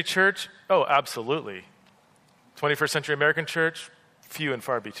century church? Oh, absolutely. 21st century American church? Few and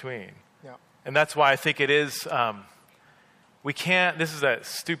far between. Yeah. And that's why I think it is, we can't, this is that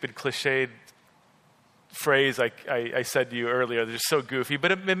stupid cliched phrase I said to you earlier, they're just so goofy,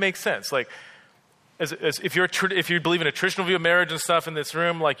 but it makes sense. Like, as if you believe in a traditional view of marriage and stuff in this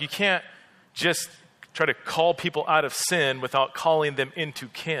room, like, you can't just try to call people out of sin without calling them into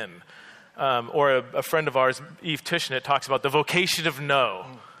kin. Or a friend of ours, Eve Tishnet, talks about the vocation of no.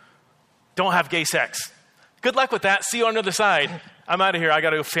 Don't have gay sex. Good luck with that. See you on the other side. I'm out of here. I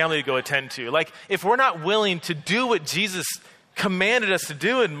got a family to go attend to. Like, if we're not willing to do what Jesus commanded us to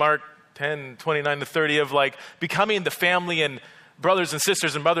do in Mark 10, 29 to 30, of like becoming the family and brothers and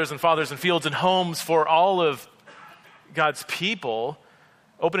sisters and mothers and fathers and fields and homes for all of God's people,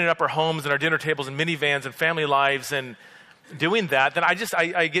 opening up our homes and our dinner tables and minivans and family lives and doing that, then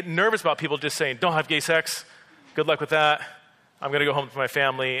I get nervous about people just saying, don't have gay sex. Good luck with that. I'm going to go home to my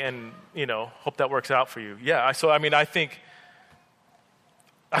family and, hope that works out for you. Yeah, I think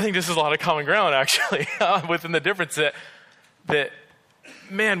this is a lot of common ground, actually, within the difference that,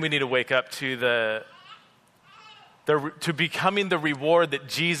 man, we need to wake up to to becoming the reward that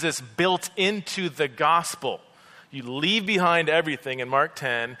Jesus built into the gospel. You leave behind everything in Mark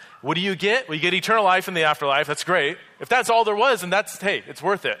 10. What do you get? Well, you get eternal life in the afterlife. That's great. If that's all there was, then it's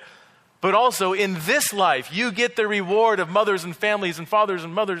worth it. But also in this life, you get the reward of mothers and families and fathers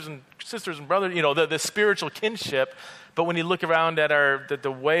and mothers and sisters and brothers, the spiritual kinship. But when you look around at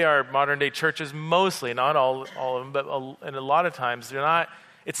the way our modern day churches, mostly, not all of them, but and a lot of times,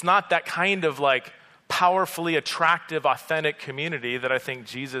 it's not that kind of like powerfully attractive, authentic community that I think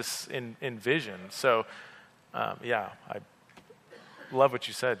Jesus envisioned. So, I love what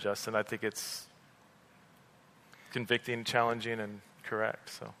you said, Justin. I think it's convicting, challenging, and correct.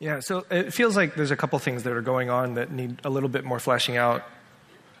 So so it feels like there's a couple things that are going on that need a little bit more fleshing out.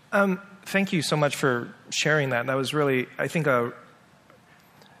 Thank you so much for sharing that. That was really, I think, a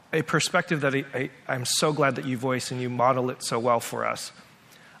perspective that I'm so glad that you voice and you model it so well for us.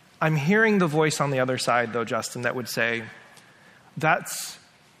 I'm hearing the voice on the other side, though, Justin, that would say,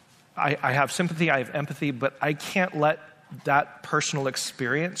 I have sympathy, I have empathy, but I can't let that personal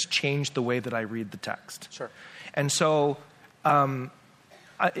experience changed the way that I read the text. Sure. And so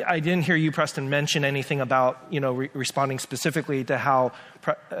I didn't hear you, Preston, mention anything about, responding specifically to how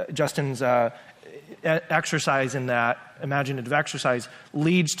Justin's exercise in that imaginative exercise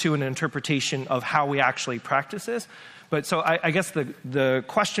leads to an interpretation of how we actually practice this. But so I guess the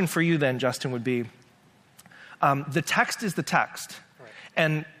question for you then, Justin, would be, the text is the text. Right.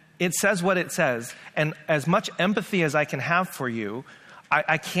 And it says what it says. And as much empathy as I can have for you,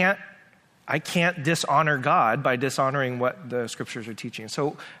 I can't dishonor God by dishonoring what the scriptures are teaching.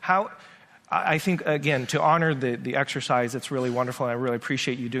 So I think, again, to honor the exercise, it's really wonderful, and I really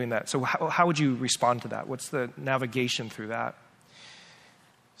appreciate you doing that. So how would you respond to that? What's the navigation through that?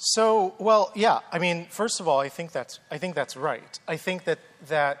 So, well, yeah. I mean, first of all, I think that's right. I think that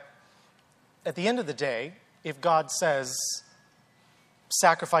at the end of the day, if God says,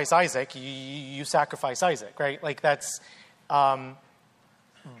 sacrifice Isaac, you sacrifice Isaac, right? Like that's,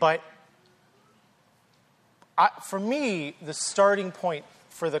 but for me, the starting point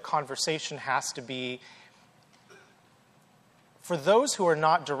for the conversation has to be, for those who are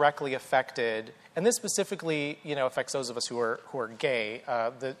not directly affected, and this specifically, affects those of us who are gay.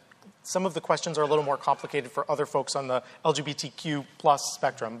 Some of the questions are a little more complicated for other folks on the LGBTQ plus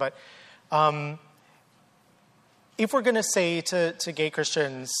spectrum, but if we're going to say to gay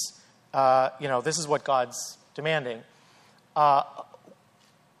Christians, this is what God's demanding,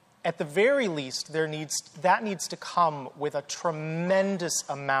 at the very least, that needs to come with a tremendous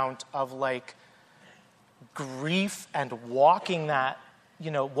amount of grief and walking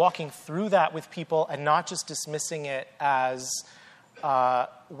through that with people, and not just dismissing it as,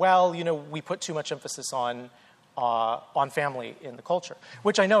 we put too much emphasis on family in the culture,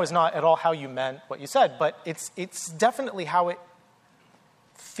 which I know is not at all how you meant what you said, but it's definitely how it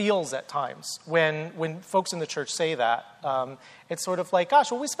feels at times when folks in the church say that. It's sort of like,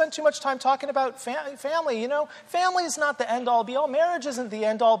 gosh, we spend too much time talking about family. Family is not the end-all, be-all. Marriage isn't the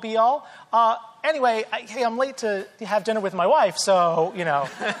end-all, be-all. Anyway, I'm late to have dinner with my wife, so,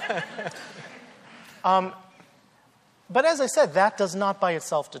 But as I said, that does not by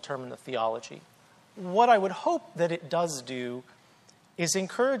itself determine the theology. What I would hope that it does do is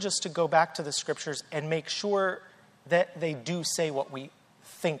encourage us to go back to the scriptures and make sure that they do say what we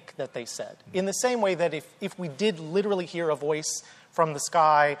think that they said. In the same way that if we did literally hear a voice from the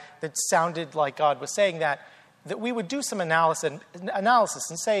sky that sounded like God was saying that we would do some analysis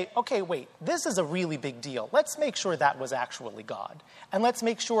and say, okay, wait, this is a really big deal. Let's make sure that was actually God. And let's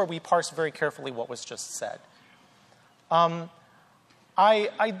make sure we parse very carefully what was just said. I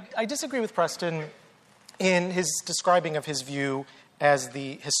disagree with Preston in his describing of his view as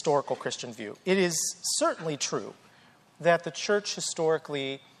the historical Christian view. It is certainly true that the church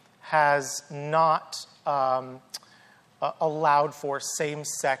historically has not allowed for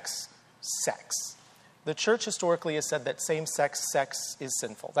same-sex sex. The church historically has said that same-sex sex is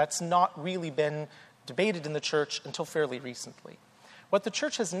sinful. That's not really been debated in the church until fairly recently. What the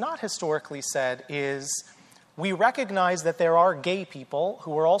church has not historically said is, we recognize that there are gay people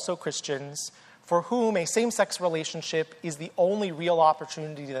who are also Christians for whom a same-sex relationship is the only real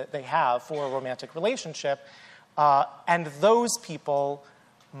opportunity that they have for a romantic relationship, and those people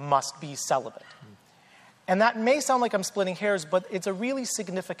must be celibate. And that may sound like I'm splitting hairs, but it's a really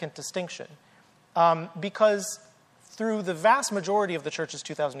significant distinction, because through the vast majority of the church's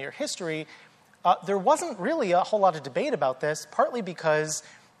 2,000-year history, there wasn't really a whole lot of debate about this, partly because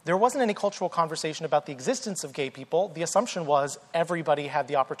there wasn't any cultural conversation about the existence of gay people. The assumption was everybody had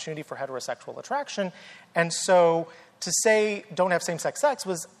the opportunity for heterosexual attraction. And so to say don't have same-sex sex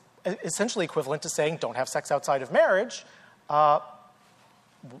was essentially equivalent to saying don't have sex outside of marriage.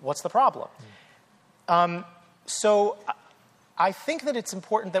 What's the problem? So I think that it's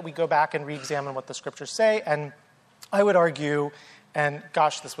important that we go back and re-examine what the scriptures say. And I would argue, and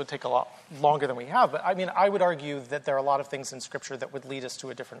gosh, this would take a lot longer than we have, but I would argue that there are a lot of things in Scripture that would lead us to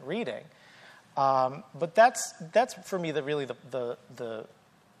a different reading. But that's for me the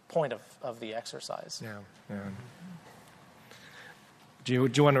point of the exercise. Yeah. Do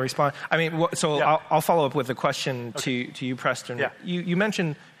you want to respond? Yeah. I'll follow up with a question to you, Preston. Yeah. You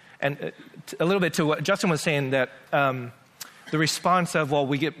mentioned, and a little bit to what Justin was saying, that the response of,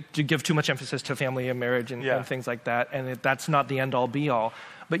 we give too much emphasis to family and marriage and things like that, and that's not the end-all, be-all.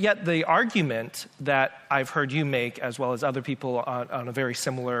 But yet the argument that I've heard you make, as well as other people on a very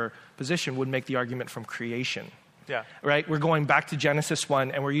similar position, would make the argument from creation. Yeah. Right? We're going back to Genesis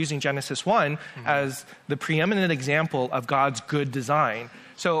 1, and we're using Genesis 1 as the preeminent example of God's good design.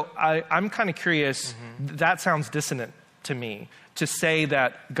 So I'm kind of curious, that sounds dissonant to me to say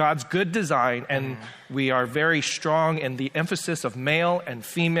that God's good design, and we are very strong in the emphasis of male and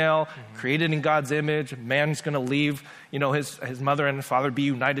female, created in God's image. Man's going to leave, his mother and his father, be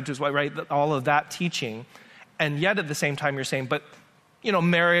united to his wife, right? All of that teaching. And yet at the same time you're saying, but,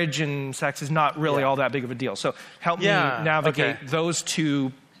 marriage and sex is not really all that big of a deal. So help me navigate those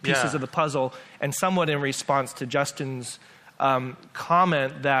two pieces of the puzzle, and somewhat in response to Justin's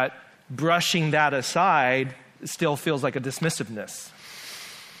comment that brushing that aside still feels like a dismissiveness.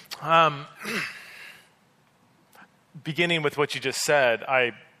 Beginning with what you just said,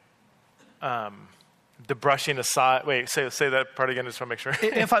 the brushing aside. Wait, say that part again. Just want to make sure.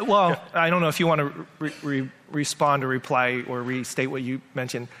 I don't know if you want to respond or reply or restate what you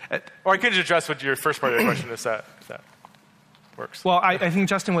mentioned. Or I could just address what your first part of the question is. If that works. Well, I think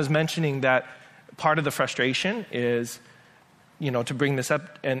Justin was mentioning that part of the frustration is, to bring this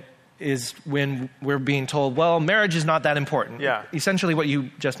up and is when we're being told, well, marriage is not that important. Yeah. Essentially what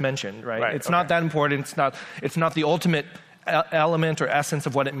you just mentioned, right? It's not that important. It's not the ultimate element or essence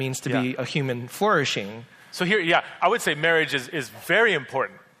of what it means to be a human flourishing. So here, I would say marriage is very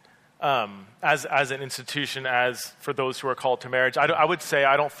important as an institution, as for those who are called to marriage. I would say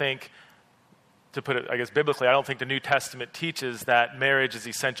I don't think, to put it, I guess, biblically, I don't think the New Testament teaches that marriage is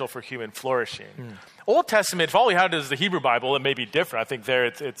essential for human flourishing. Old Testament, if all we had is the Hebrew Bible, it may be different. I think there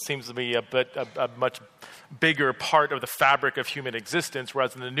it seems to be a much bigger part of the fabric of human existence,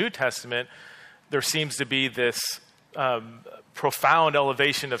 whereas in the New Testament, there seems to be this profound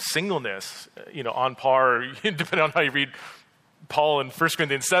elevation of singleness, on par, depending on how you read Paul in 1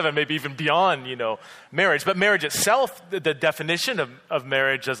 Corinthians 7, maybe even beyond, marriage. But marriage itself, the definition of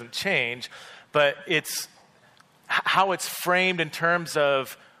marriage doesn't change, but it's how it's framed in terms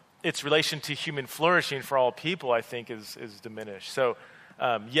of its relation to human flourishing for all people, I think, is diminished. So,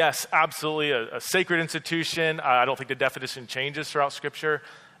 yes, absolutely a sacred institution. I don't think the definition changes throughout Scripture,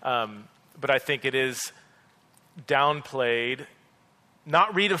 but I think it is downplayed,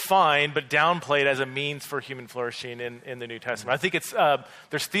 not redefined, but downplayed as a means for human flourishing in the New Testament. I think it's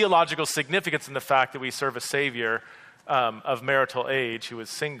there's theological significance in the fact that we serve a Savior of marital age who was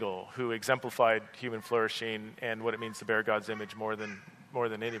single, who exemplified human flourishing and what it means to bear God's image more than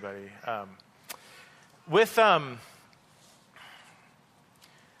anybody. With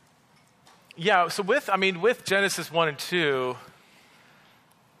Genesis 1 and 2,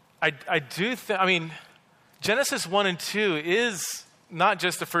 I do think, Genesis 1 and 2 is not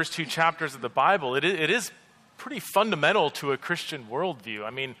just the first two chapters of the Bible. It is pretty fundamental to a Christian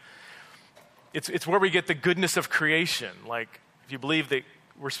worldview. It's where we get the goodness of creation. Like, if you believe that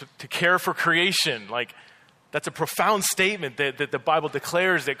we're to care for creation, like, that's a profound statement that the Bible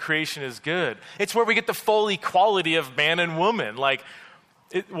declares that creation is good. It's where we get the full equality of man and woman. Like,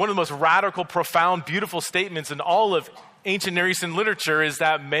 one of the most radical, profound, beautiful statements in all of ancient Near Eastern literature is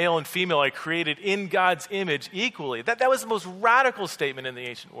that male and female are created in God's image equally. That was the most radical statement in the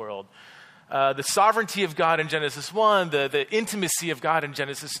ancient world. The sovereignty of God in Genesis 1, the intimacy of God in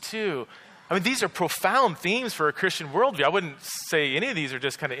Genesis 2. These are profound themes for a Christian worldview. I wouldn't say any of these are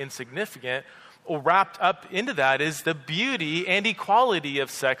just kind of insignificant. Well, wrapped up into that is the beauty and equality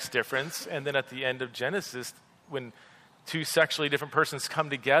of sex difference. And then at the end of Genesis, when two sexually different persons come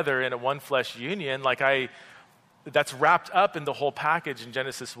together in a one flesh union, that's wrapped up in the whole package in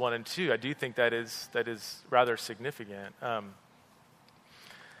Genesis 1 and 2. I do think that is rather significant.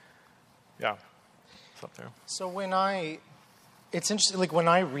 It's up there. So it's interesting. Like when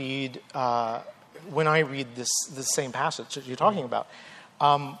I read this the same passage that you're talking about,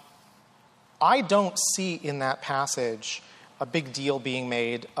 I don't see in that passage a big deal being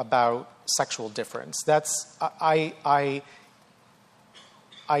made about sexual difference. It's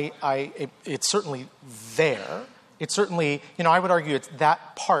certainly there. It's certainly, I would argue it's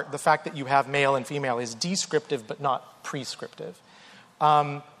that part, the fact that you have male and female, is descriptive but not prescriptive.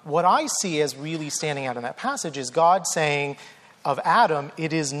 What I see as really standing out in that passage is God saying of Adam,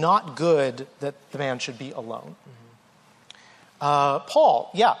 it is not good that the man should be alone.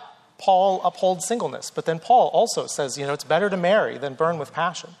 Paul upholds singleness, but then Paul also says, it's better to marry than burn with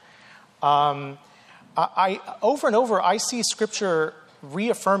passion. Over and over, I see Scripture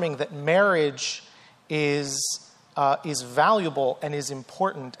reaffirming that marriage is valuable and is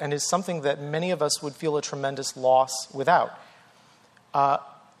important and is something that many of us would feel a tremendous loss without. I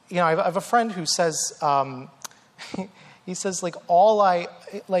have a friend who says, he says, I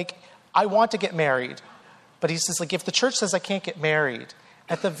want to get married, but he says, if the church says I can't get married,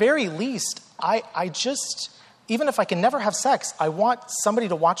 at the very least, I just, even if I can never have sex, I want somebody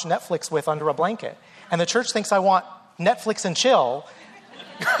to watch Netflix with under a blanket. And the church thinks I want Netflix and chill.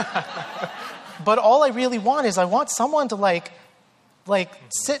 But all I really want is I want someone to like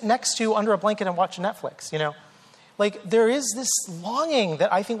sit next to under a blanket and watch Netflix, you know? Like, there is this longing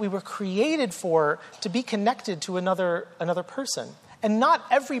that I think we were created for, to be connected to another person. And not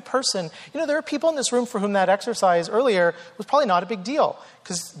every person, you know, there are people in this room for whom that exercise earlier was probably not a big deal,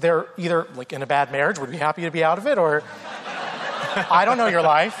 because they're either like in a bad marriage, would be happy to be out of it, or I don't know your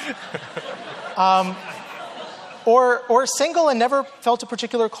life. Or single and never felt a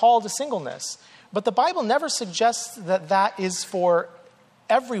particular call to singleness. But the Bible never suggests that that is for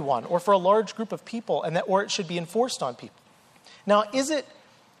everyone or for a large group of people, or it should be enforced on people. Now, is it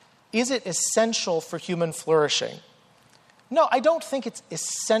essential for human flourishing? No, I don't think it's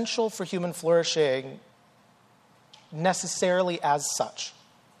essential for human flourishing necessarily as such.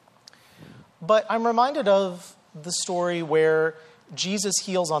 But I'm reminded of the story where Jesus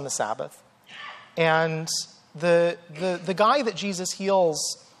heals on the Sabbath. And the guy that Jesus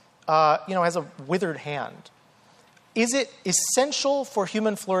heals, has a withered hand. Is it essential for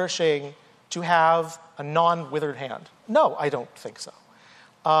human flourishing to have a non-withered hand? No, I don't think so.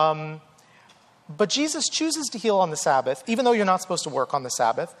 But Jesus chooses to heal on the Sabbath, even though you're not supposed to work on the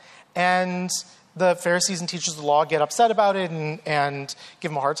Sabbath. And the Pharisees and teachers of the law get upset about it and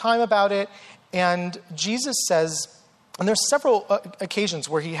give him a hard time about it. And Jesus says, and there's several occasions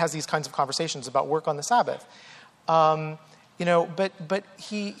where he has these kinds of conversations about work on the Sabbath. But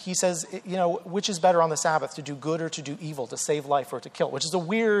he says, which is better on the Sabbath, to do good or to do evil, to save life or to kill, which is a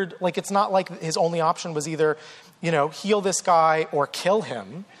weird, like, it's not like his only option was either, heal this guy or kill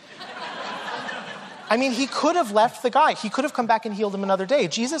him. I mean, he could have left the guy. He could have come back and healed him another day.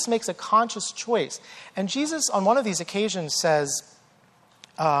 Jesus makes a conscious choice. And Jesus, on one of these occasions, says,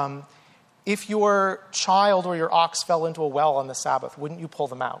 if your child or your ox fell into a well on the Sabbath, wouldn't you pull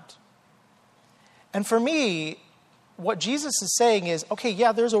them out? And for me, what Jesus is saying is, okay,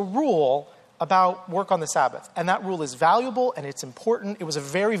 yeah, there's a rule about work on the Sabbath. And that rule is valuable and it's important. It was a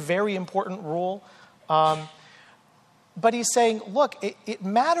very, very important rule. But he's saying, look, it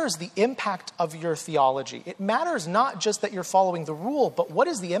matters the impact of your theology. It matters not just that you're following the rule, but what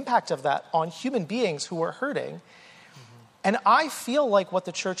is the impact of that on human beings who are hurting? Mm-hmm. And I feel like what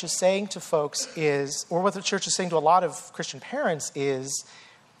the church is saying to folks is, or what the church is saying to a lot of Christian parents is,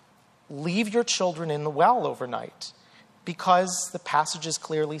 leave your children in the well overnight, because the passages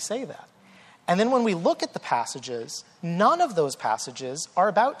clearly say that. And then when we look at the passages, none of those passages are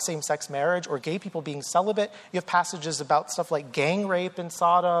about same-sex marriage or gay people being celibate. You have passages about stuff like gang rape in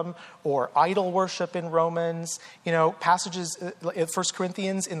Sodom or idol worship in Romans. Passages in 1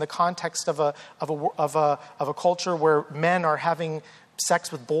 Corinthians in the context of a culture where men are having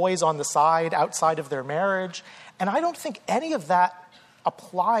sex with boys on the side outside of their marriage. And I don't think any of that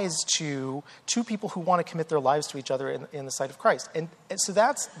applies to two people who want to commit their lives to each other in the sight of Christ. And so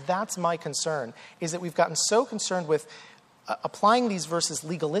that's my concern, is that we've gotten so concerned with applying these verses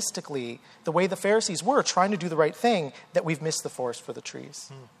legalistically, the way the Pharisees were, trying to do the right thing, that we've missed the forest for the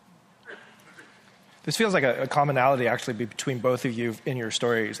trees. This feels like a commonality, actually, between both of you in your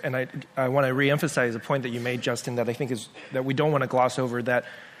stories. And I want to reemphasize a point that you made, Justin, that I think is that we don't want to gloss over, that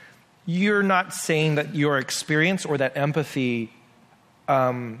you're not saying that your experience or that empathy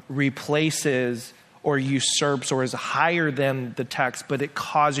replaces or usurps or is higher than the text, but it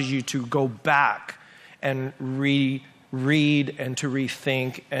causes you to go back and reread and to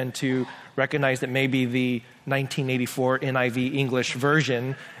rethink and to recognize that maybe the 1984 NIV English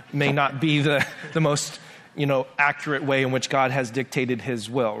version may not be the most accurate way in which God has dictated his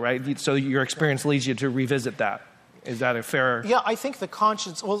will, right? So your experience leads you to revisit that. Is that a fair... Yeah, I think the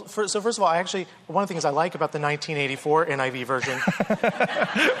conscience... Well, first of all, one of the things I like about the 1984 NIV version...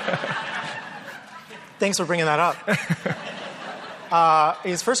 Thanks for bringing that up.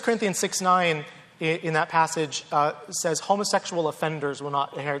 Is 1 Corinthians 6:9 in that passage says homosexual offenders will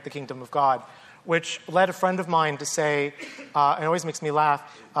not inherit the kingdom of God, which led a friend of mine to say, and it always makes me laugh,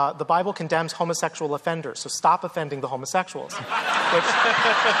 the Bible condemns homosexual offenders, so stop offending the homosexuals.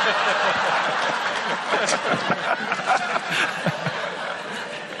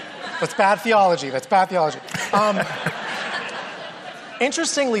 That's bad theology.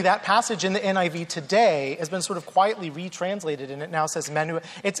 Interestingly, that passage in the NIV today has been sort of quietly retranslated, and it now says men who...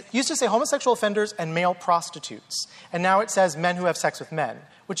 It used to say homosexual offenders and male prostitutes, and now it says men who have sex with men,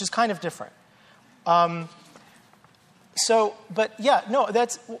 which is kind of different. That's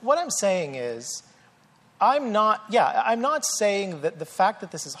what I'm saying is, I'm not saying that the fact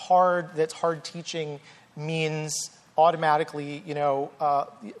that this is hard, that's hard teaching, means automatically,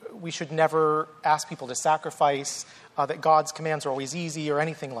 we should never ask people to sacrifice, that God's commands are always easy or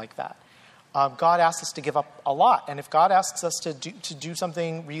anything like that. God asks us to give up a lot. And if God asks us to do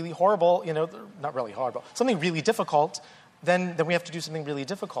something really horrible, not really horrible, something really difficult, then we have to do something really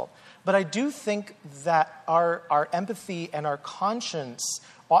difficult. But I do think that our empathy and our conscience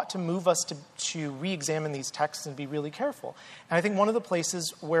ought to move us to re-examine these texts and be really careful. And I think one of the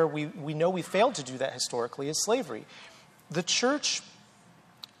places where we know we failed to do that historically is slavery. The church,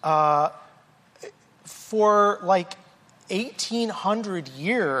 for like 1,800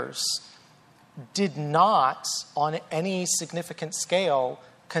 years, did not, on any significant scale,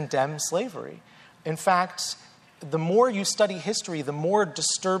 condemn slavery. In fact, the more you study history, the more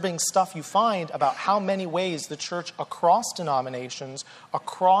disturbing stuff you find about how many ways the church across denominations,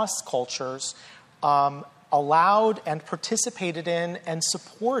 across cultures, allowed and participated in and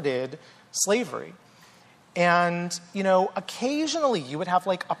supported slavery. And, occasionally you would have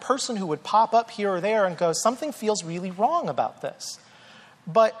like a person who would pop up here or there and go, something feels really wrong about this.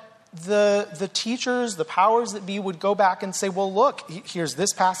 But the teachers, the powers that be would go back and say, well, look, here's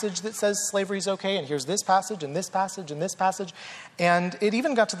this passage that says slavery is okay, and here's this passage, and this passage, and this passage. And it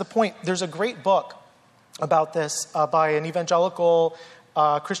even got to the point, there's a great book about this by an evangelical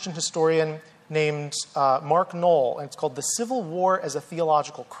Christian historian named Mark Knoll, and it's called The Civil War as a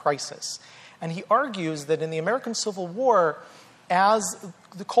Theological Crisis. And he argues that in the American Civil War, as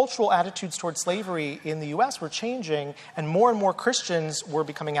the cultural attitudes toward slavery in the U.S. were changing and more Christians were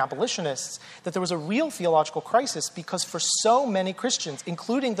becoming abolitionists, that there was a real theological crisis because for so many Christians,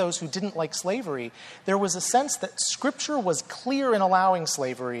 including those who didn't like slavery, there was a sense that Scripture was clear in allowing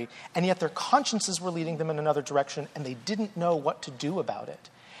slavery, and yet their consciences were leading them in another direction, and they didn't know what to do about it.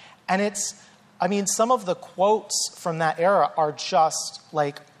 And some of the quotes from that era are just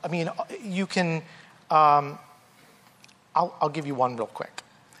like, you can... I'll give you one real quick,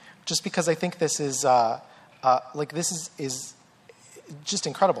 just because I think this is is just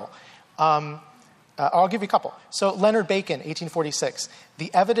incredible. I'll give you a couple. So Leonard Bacon, 1846. The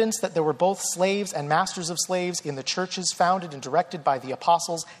evidence that there were both slaves and masters of slaves in the churches founded and directed by the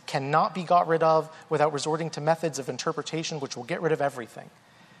apostles cannot be got rid of without resorting to methods of interpretation which will get rid of everything.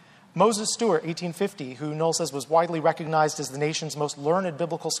 Moses Stuart, 1850, who Knoll says was widely recognized as the nation's most learned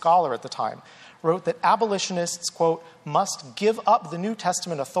biblical scholar at the time, wrote that abolitionists, quote, must give up the New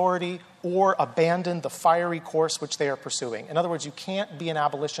Testament authority or abandon the fiery course which they are pursuing. In other words, you can't be an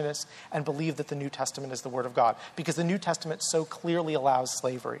abolitionist and believe that the New Testament is the Word of God, because the New Testament so clearly allows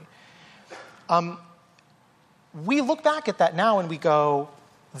slavery. We look back at that now and we go,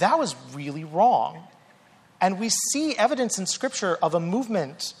 that was really wrong. And we see evidence in Scripture of a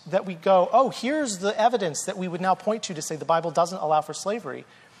movement that we go, oh, here's the evidence that we would now point to say the Bible doesn't allow for slavery.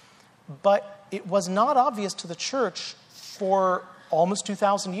 But it was not obvious to the church for almost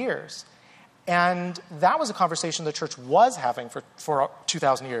 2,000 years. And that was a conversation the church was having for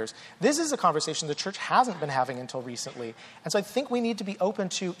 2,000 years. This is a conversation the church hasn't been having until recently. And so I think we need to be open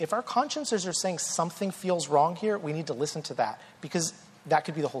to, if our consciences are saying something feels wrong here, we need to listen to that, because that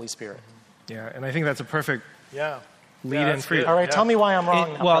could be the Holy Spirit. Yeah, and I think that's a perfect lead-in for you. All right, tell me why I'm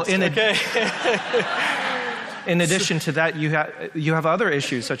wrong. In addition to that, you have other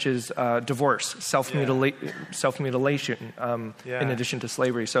issues such as divorce, self-mutilation, in addition to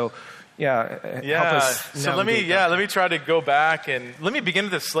slavery. So, help us. So let me try to go back and let me begin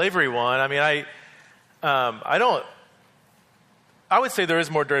with the slavery one. I would say there is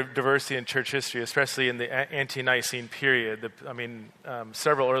more diversity in church history, especially in the ante-Nicene period.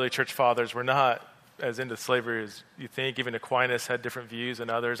 Several early church fathers were not as into slavery as you think. Even Aquinas had different views than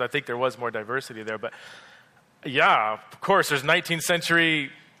others. I think there was more diversity there. But yeah, of course, there's 19th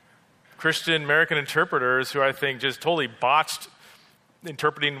century Christian American interpreters who I think just totally botched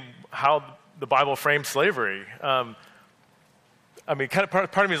interpreting how the Bible framed slavery. Part of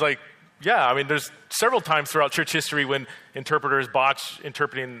me is like, there's several times throughout church history when interpreters botch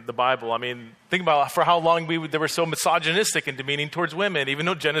interpreting the Bible. Think about for how long they were so misogynistic and demeaning towards women, even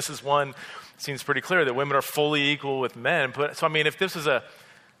though Genesis 1 seems pretty clear that women are fully equal with men. If this is a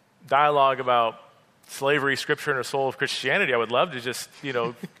dialogue about slavery, Scripture, and the soul of Christianity, I would love to just,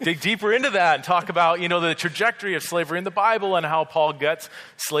 dig deeper into that and talk about, the trajectory of slavery in the Bible and how Paul gets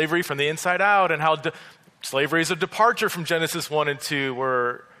slavery from the inside out and how slavery is a departure from Genesis 1 and 2,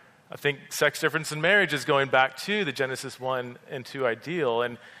 where I think sex difference in marriage is going back to the Genesis 1 and 2 ideal.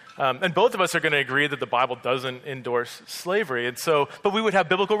 And both of us are going to agree that the Bible doesn't endorse slavery. But we would have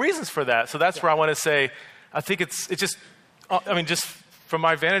biblical reasons for that. So that's where I want to say, I think it's just from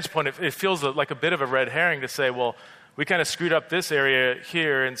my vantage point, it feels like a bit of a red herring to say, well, we kind of screwed up this area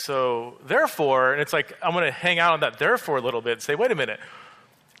here. And so therefore, and it's like, I'm going to hang out on that therefore a little bit and say, wait a minute.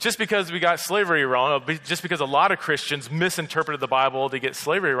 just because we got slavery wrong, just because a lot of Christians misinterpreted the Bible to get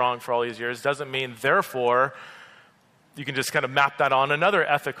slavery wrong for all these years, doesn't mean, therefore, you can just kind of map that on another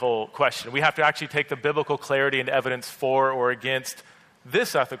ethical question. We have to actually take the biblical clarity and evidence for or against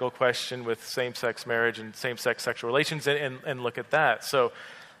this ethical question with same-sex marriage and same-sex sexual relations and look at that. So,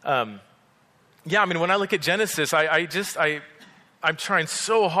 yeah, I mean, when I look at Genesis, I'm trying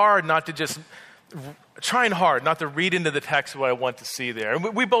so hard not to just, trying hard not to read into the text what I want to see there.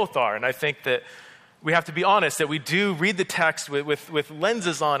 And we both are, and I think that we have to be honest that we do read the text with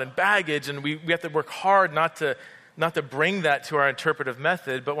lenses on and baggage, and we have to work hard not to bring that to our interpretive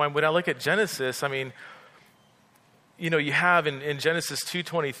method. But when I look at Genesis, I mean, you have in Genesis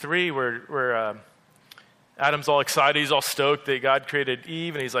 2:23 where Adam's all excited, he's all stoked that God created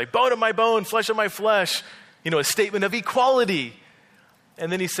Eve, and he's like, bone of my bone, flesh of my flesh, a statement of equality.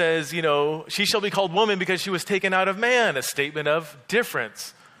 And then he says, she shall be called woman because she was taken out of man, a statement of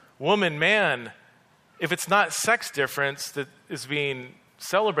difference. Woman, man, if it's not sex difference that is being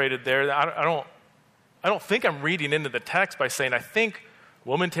celebrated there, I don't think I'm reading into the text by saying, I think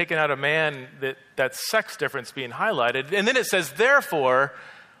woman taken out of man, that's sex difference being highlighted. And then it says, therefore,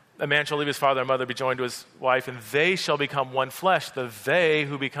 a man shall leave his father and mother, be joined to his wife, and they shall become one flesh. The they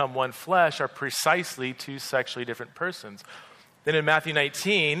who become one flesh are precisely two sexually different persons. Then in Matthew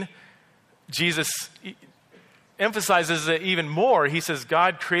 19, Jesus emphasizes it even more. He says,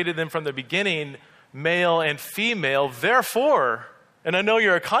 God created them from the beginning, male and female, therefore. And I know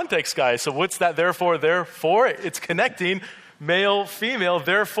you're a context guy, so what's that therefore? Therefore, it's connecting male, female,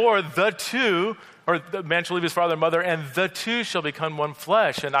 therefore the two, or the man shall leave his father and mother, and the two shall become one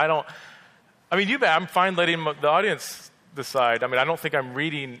flesh. And I'm fine letting the audience decide. I mean, I don't think I'm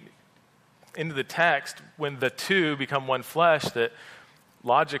reading into the text when the two become one flesh that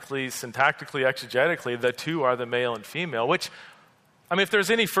logically, syntactically, exegetically, the two are the male and female, which, if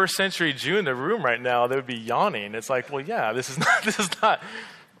there's any first century Jew in the room right now, they would be yawning. It's like, well, yeah, this is not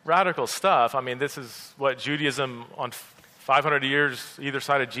radical stuff. I mean, this is what Judaism on 500 years either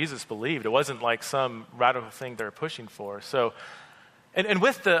side of Jesus believed. It wasn't like some radical thing they're pushing for. So, and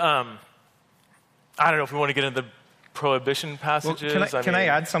with the, I don't know if we want to get into the prohibition passages. Well, can I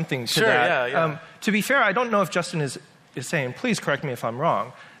add something to sure, that? Yeah. To be fair, I don't know if Justin is saying, please correct me if I'm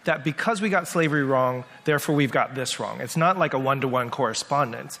wrong, that because we got slavery wrong, therefore we've got this wrong. It's not like a one-to-one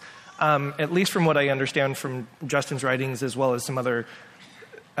correspondence. At least from what I understand from Justin's writings as well as some other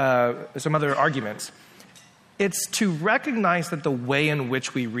arguments. It's to recognize that the way in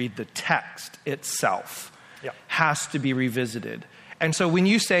which we read the text itself has to be revisited. And so when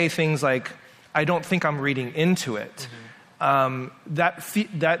you say things like, I don't think I'm reading into it,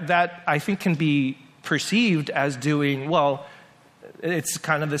 that I think can be perceived as doing, well, it's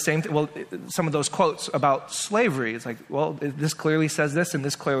kind of the same thing. Well, some of those quotes about slavery, it's like, well, this clearly says this and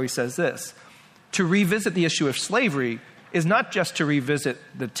this clearly says this. To revisit the issue of slavery is not just to revisit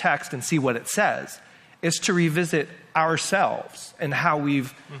the text and see what it says. It's to revisit ourselves and how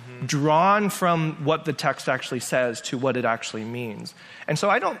we've drawn from what the text actually says to what it actually means. And so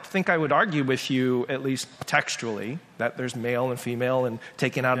I don't think I would argue with you, at least textually, that there's male and female and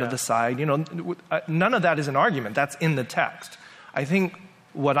taken out of the side. None of that is an argument. That's in the text. I think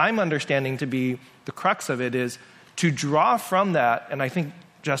what I'm understanding to be the crux of it is to draw from that, and I think,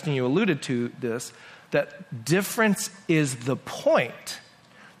 Justin, you alluded to this, that difference is the point.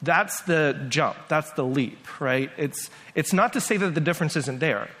 That's the jump. That's the leap, right? It's not to say that the difference isn't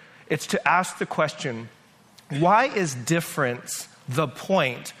there. It's to ask the question, why is difference the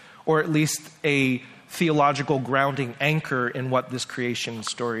point, or at least a theological grounding anchor in what this creation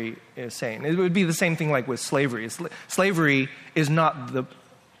story is saying? It would be the same thing like with slavery. Slavery is not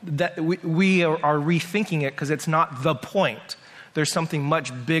we are rethinking it because it's not the point. There's something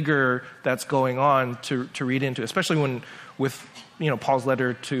much bigger that's going on to read into, especially with Paul's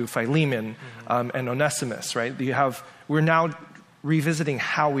letter to Philemon and Onesimus, right? We're now revisiting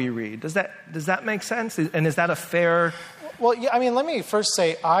how we read. Does that make sense? And is that a fair? Well, yeah. Let me first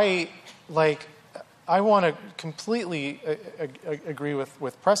say I want to completely agree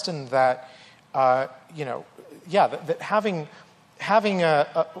with Preston that that having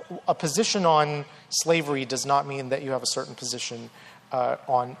a position on slavery does not mean that you have a certain position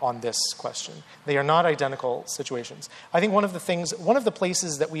on this question. They are not identical situations. I think one of the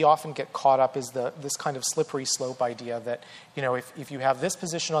places that we often get caught up is this kind of slippery slope idea that, if you have this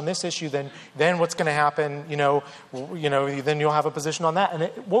position on this issue, then what's going to happen, then you'll have a position on that. And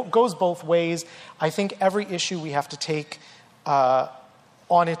it goes both ways. I think every issue we have to take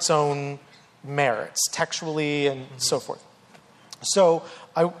on its own merits, textually and so forth. So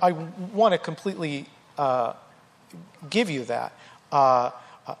I want to completely give you that.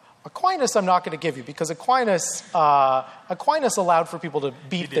 Aquinas I'm not going to give you, because Aquinas allowed for people to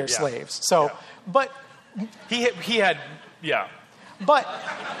beat their slaves. So, Yeah. but He had, yeah. But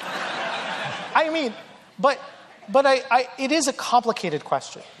I mean, but it is a complicated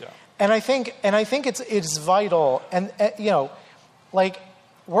question, Yeah. and I think it's vital, and like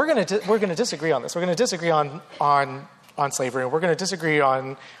we're gonna disagree on this. We're gonna disagree on slavery, and we're gonna disagree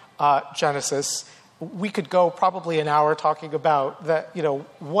on Genesis. We could go probably an hour talking about that.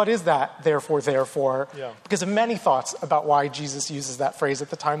 What is that? Therefore, Yeah. because of many thoughts about why Jesus uses that phrase at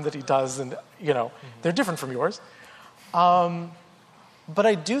the time that he does, and they're different from yours. But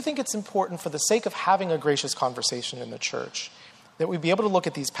I do think it's important, for the sake of having a gracious conversation in the church, that we be able to look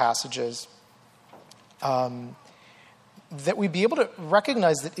at these passages, that we be able to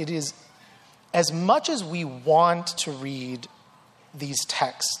recognize that it is, as much as we want to read these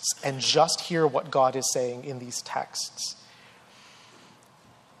texts and just hear what God is saying in these texts,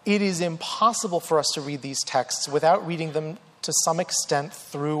 it is impossible for us to read these texts without reading them to some extent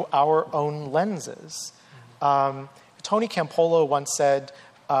through our own lenses. Tony Campolo once said,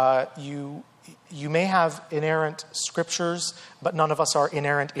 you may have inerrant scriptures, but none of us are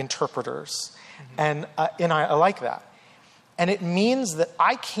inerrant interpreters. And I like that. And it means that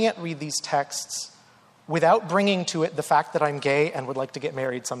I can't read these texts without bringing to it the fact that I'm gay and would like to get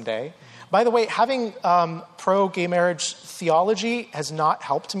married someday. By the way, having pro-gay marriage theology has not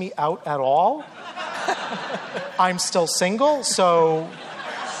helped me out at all. I'm still single, so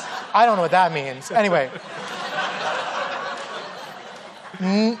I don't know what that means. Anyway.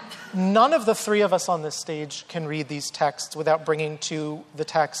 None of the three of us on this stage can read these texts without bringing to the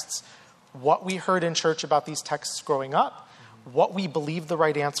texts what we heard in church about these texts growing up, what we believe the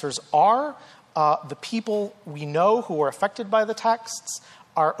right answers are, the people we know who are affected by the texts,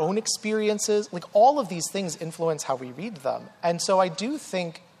 our own experiences. Like, all of these things influence how we read them. And so I do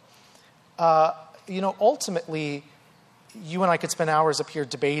think, ultimately, you and I could spend hours up here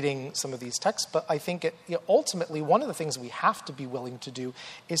debating some of these texts, but I think ultimately one of the things we have to be willing to do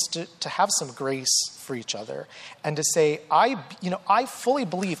is to have some grace for each other, and to say, I fully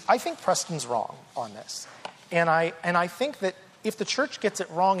believe, I think Preston's wrong on this. And I think that if the church gets it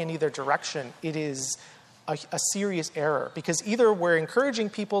wrong in either direction, it is a serious error, because either we're encouraging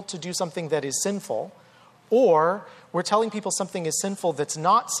people to do something that is sinful, or we're telling people something is sinful that's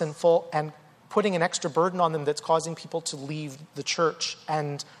not sinful and putting an extra burden on them that's causing people to leave the church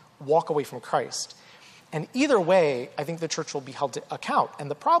and walk away from Christ. And either way, I think the church will be held to account. And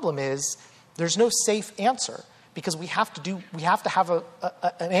the problem is, there's no safe answer, because we have to have an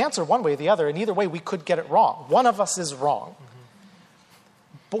answer one way or the other, and either way we could get it wrong. One of us is wrong.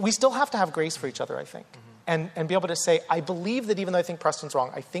 But we still have to have grace for each other, I think. And be able to say, I believe that even though I think Preston's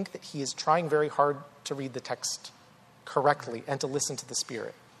wrong, I think that he is trying very hard to read the text correctly and to listen to the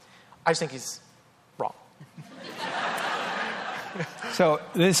Spirit. I just think he's wrong. So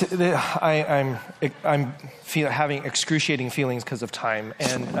I'm having excruciating feelings because of time,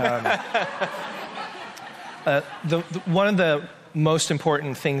 and one of the most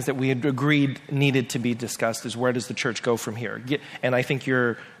important things that we had agreed needed to be discussed is, where does the church go from here? And I think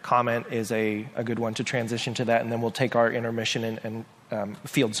your comment is a good one to transition to that, and then we'll take our intermission and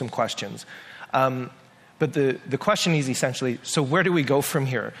field some questions. But the question is essentially, so where do we go from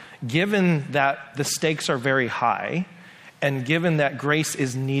here? Given that the stakes are very high, and given that grace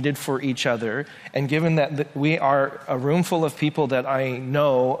is needed for each other, and given that we are a room full of people that I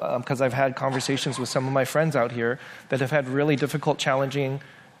know, because I've had conversations with some of my friends out here that have had really difficult, challenging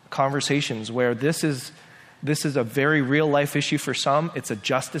conversations, where this is a very real life issue for some, it's a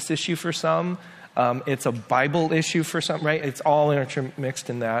justice issue for some, it's a Bible issue for some, right? It's all intermixed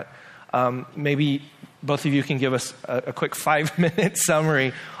in that. Maybe both of you can give us a quick 5-minute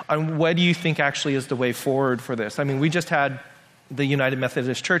summary on what do you think actually is the way forward for this. I mean, we just had the United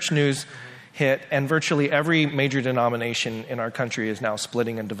Methodist Church news hit, and virtually every major denomination in our country is now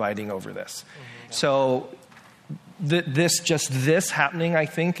splitting and dividing over this. So this happening, I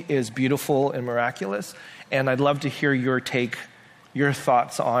think, is beautiful and miraculous. And I'd love to hear your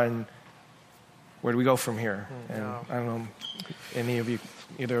thoughts on where do we go from here. And I don't know,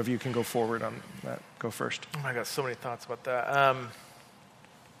 either of you can go forward on that. Go first. Oh, I got so many thoughts about that.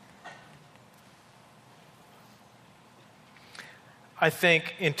 I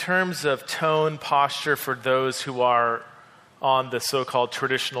think in terms of tone, posture for those who are on the so-called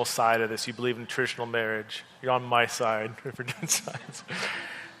traditional side of this, you believe in traditional marriage, you're on my side, for different sides.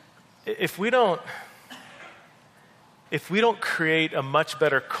 If we don't create a much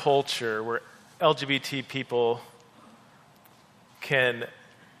better culture where LGBT people can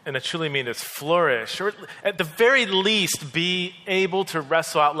and I truly mean this, flourish, or at the very least, be able to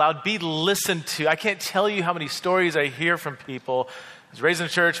wrestle out loud, be listened to. I can't tell you how many stories I hear from people. I was raised in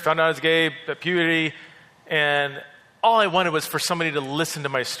church, found out I was gay at puberty, and all I wanted was for somebody to listen to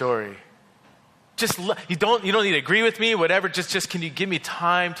my story. Just you don't need to agree with me, whatever. Just can you give me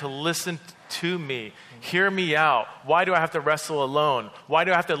time to listen to me? Hear me out. Why do I have to wrestle alone? Why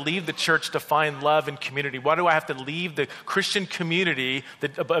do I have to leave the church to find love and community? Why do I have to leave the Christian community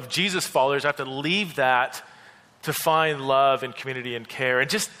of Jesus followers? I have to leave that to find love and community and care and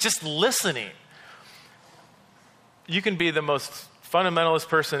just listening. You can be the most fundamentalist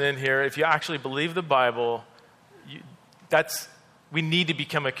person in here if you actually believe the Bible. We need to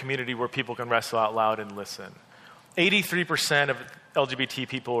become a community where people can wrestle out loud and listen. 83% of LGBT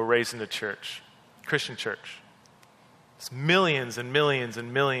people were raised in the church, Christian church. It's millions and millions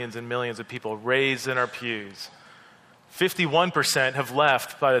and millions and millions of people raised in our pews. 51% have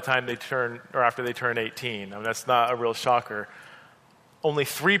left by the time they turn, or after they turn 18. I mean, that's not a real shocker. Only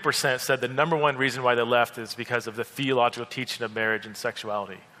 3% said the number one reason why they left is because of the theological teaching of marriage and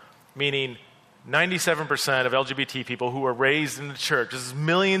sexuality. Meaning 97% of LGBT people who were raised in the church, this is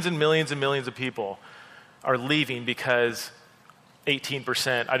millions and millions and millions of people, are leaving because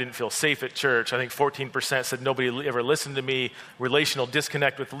 18%, I didn't feel safe at church. I think 14% said nobody ever listened to me. Relational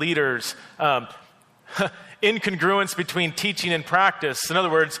disconnect with leaders. Incongruence between teaching and practice. In other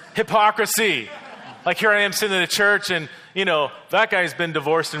words, hypocrisy. Like here I am sitting in a church and, that guy's been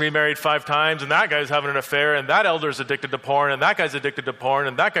divorced and remarried 5 times, and that guy's having an affair, and that elder's addicted to porn, and that guy's addicted to porn,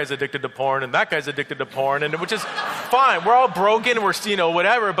 and that guy's addicted to porn, and that guy's addicted to porn, and which is fine. We're all broken, we're,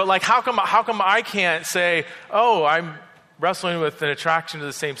 whatever, but like how come I can't say, oh, I'm wrestling with an attraction to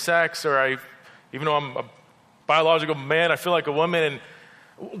the same sex, or even though I'm a biological man, I feel like a woman, and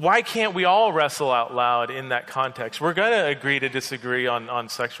why can't we all wrestle out loud in that context? We're going to agree to disagree on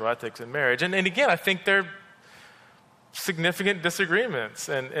sexual ethics and marriage. And again, I think they're significant disagreements.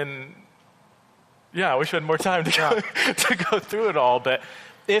 And I wish we had more time to go through it all. But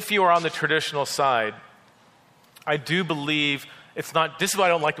if you are on the traditional side, I do believe it's not, this is why I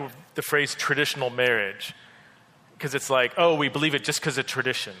don't like the phrase traditional marriage. Because it's like, oh, we believe it just because of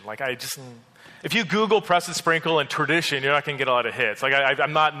tradition. Like if you Google Press and Sprinkle and tradition, you're not going to get a lot of hits. Like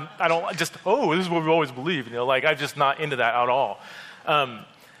this is what we always believe. I'm just not into that at all.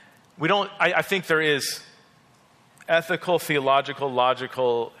 I think there is ethical, theological,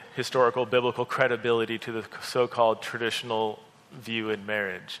 logical, historical, biblical credibility to the so-called traditional view in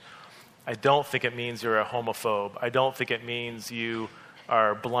marriage. I don't think it means you're a homophobe. I don't think it means you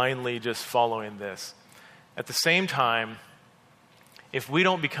are blindly just following this. At the same time, if we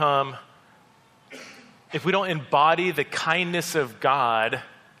don't embody the kindness of God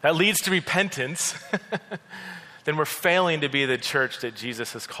that leads to repentance, then we're failing to be the church that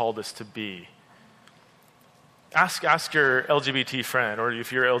Jesus has called us to be. Ask your LGBT friend, or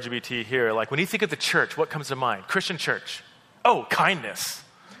if you're LGBT here, like when you think of the church, what comes to mind? Christian church. Oh, kindness.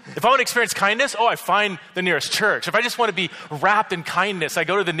 If I want to experience kindness, I find the nearest church. If I just want to be wrapped in kindness, I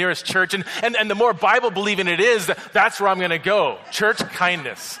go to the nearest church. And the more Bible-believing it is, that's where I'm going to go. Church,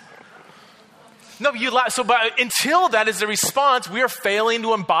 kindness. No, but until that is the response, we are failing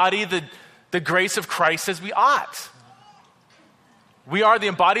to embody the grace of Christ as we ought. We are the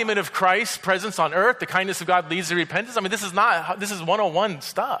embodiment of Christ's presence on earth. The kindness of God leads to repentance. I mean, this is 101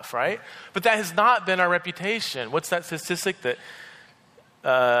 stuff, right? But that has not been our reputation. What's that statistic that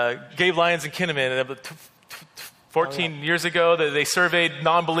Gabe Lyons and Kinnaman 14 years ago that they surveyed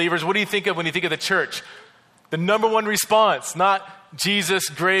non-believers? What do you think of when you think of the church? The number one response, not Jesus,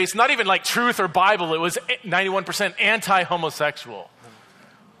 grace, not even like truth or Bible. It was 91% anti-homosexual.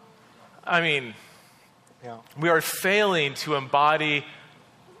 I mean, we are failing to embody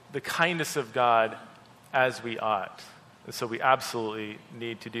the kindness of God as we ought. And so we absolutely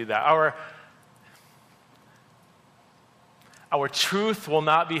need to do that. Our truth will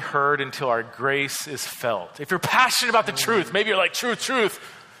not be heard until our grace is felt. If you're passionate about the truth, maybe you're like, truth.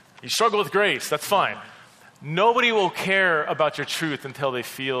 You struggle with grace, that's fine. Nobody will care about your truth until they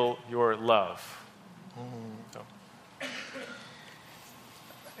feel your love.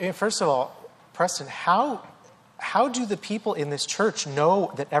 First of all, Preston, how do the people in this church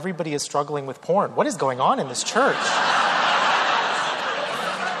know that everybody is struggling with porn? What is going on in this church?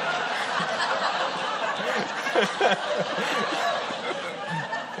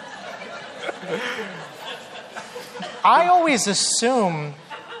 I always assume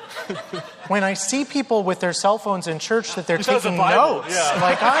when I see people with their cell phones in church that they're taking notes,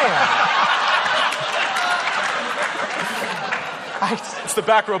 like I am. It's the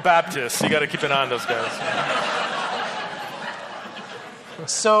back row Baptists. You got to keep an eye on those guys.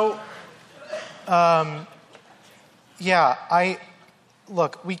 So,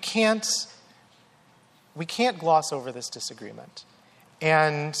 look, we can't gloss over this disagreement.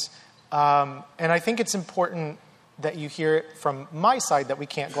 And I think it's important that you hear it from my side that we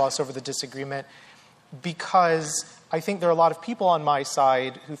can't gloss over the disagreement, because I think there are a lot of people on my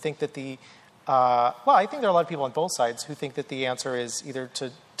side who think that I think there are a lot of people on both sides who think that the answer is either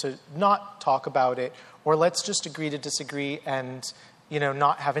to not talk about it, or let's just agree to disagree and,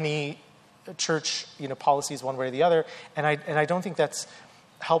 not have any church, policies one way or the other. And I don't think that's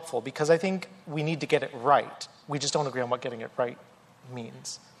helpful, because I think we need to get it right. We just don't agree on what getting it right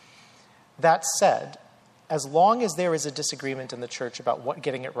means. That said, as long as there is a disagreement in the church about what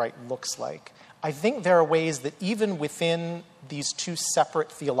getting it right looks like, I think there are ways that even within these two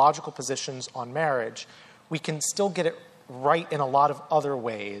separate theological positions on marriage, we can still get it right in a lot of other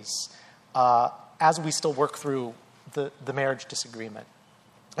ways as we still work through the marriage disagreement.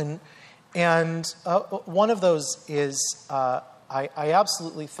 And one of those is I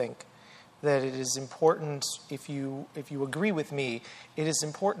absolutely think that it is important, if you agree with me, it is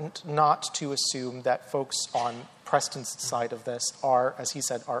important not to assume that folks on Preston's side of this are, as he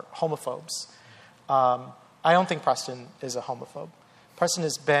said, are homophobes. I don't think Preston is a homophobe. Preston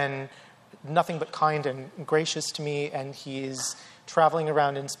has been nothing but kind and gracious to me, and he is traveling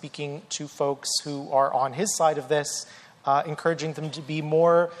around and speaking to folks who are on his side of this, encouraging them to be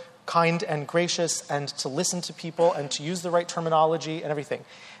more kind and gracious and to listen to people and to use the right terminology and everything.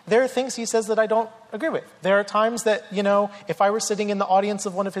 There are things he says that I don't agree with. There are times that, if I were sitting in the audience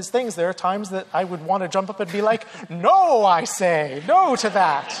of one of his things, there are times that I would want to jump up and be like, no, I say, no to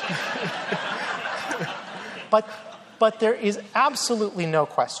that. But there is absolutely no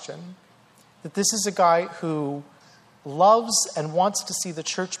question that this is a guy who loves and wants to see the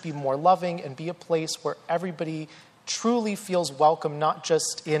church be more loving and be a place where everybody truly feels welcome, not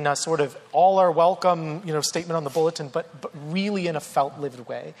just in a sort of all are welcome, statement on the bulletin, but really in a felt, lived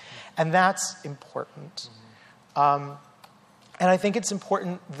way. And that's important. And I think it's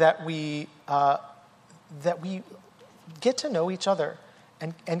important that we get to know each other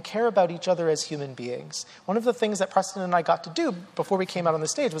and care about each other as human beings. One of the things that Preston and I got to do before we came out on the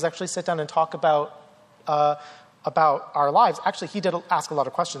stage was actually sit down and talk about our lives. Actually, he did ask a lot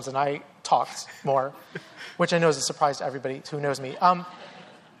of questions, and I talked more, which I know is a surprise to everybody who knows me.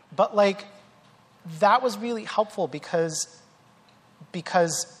 But that was really helpful because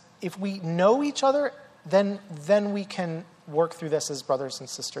if we know each other, then we can work through this as brothers and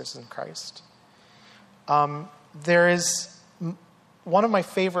sisters in Christ. There is one of my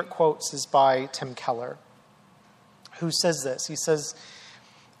favorite quotes is by Tim Keller, who says this. He says,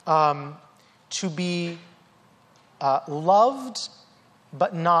 to be loved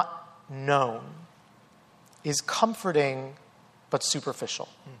but not known is comforting but superficial.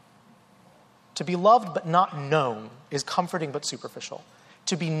 To be loved but not known is comforting but superficial.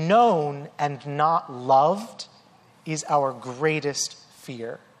 To be known and not loved is our greatest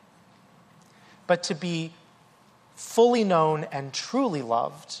fear. But to be fully known and truly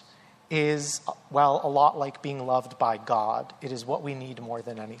loved is, a lot like being loved by God. It is what we need more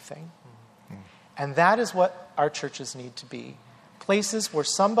than anything. And that is what our churches need to be. Places where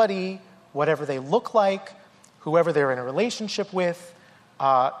somebody, whatever they look like, whoever they're in a relationship with,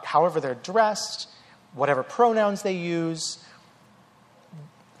 however they're dressed, whatever pronouns they use,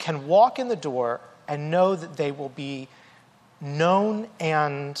 can walk in the door and know that they will be known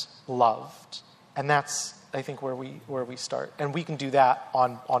and loved. And that's, I think, where we start. And we can do that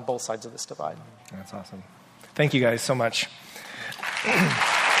on both sides of this divide. That's awesome. Thank you guys so much.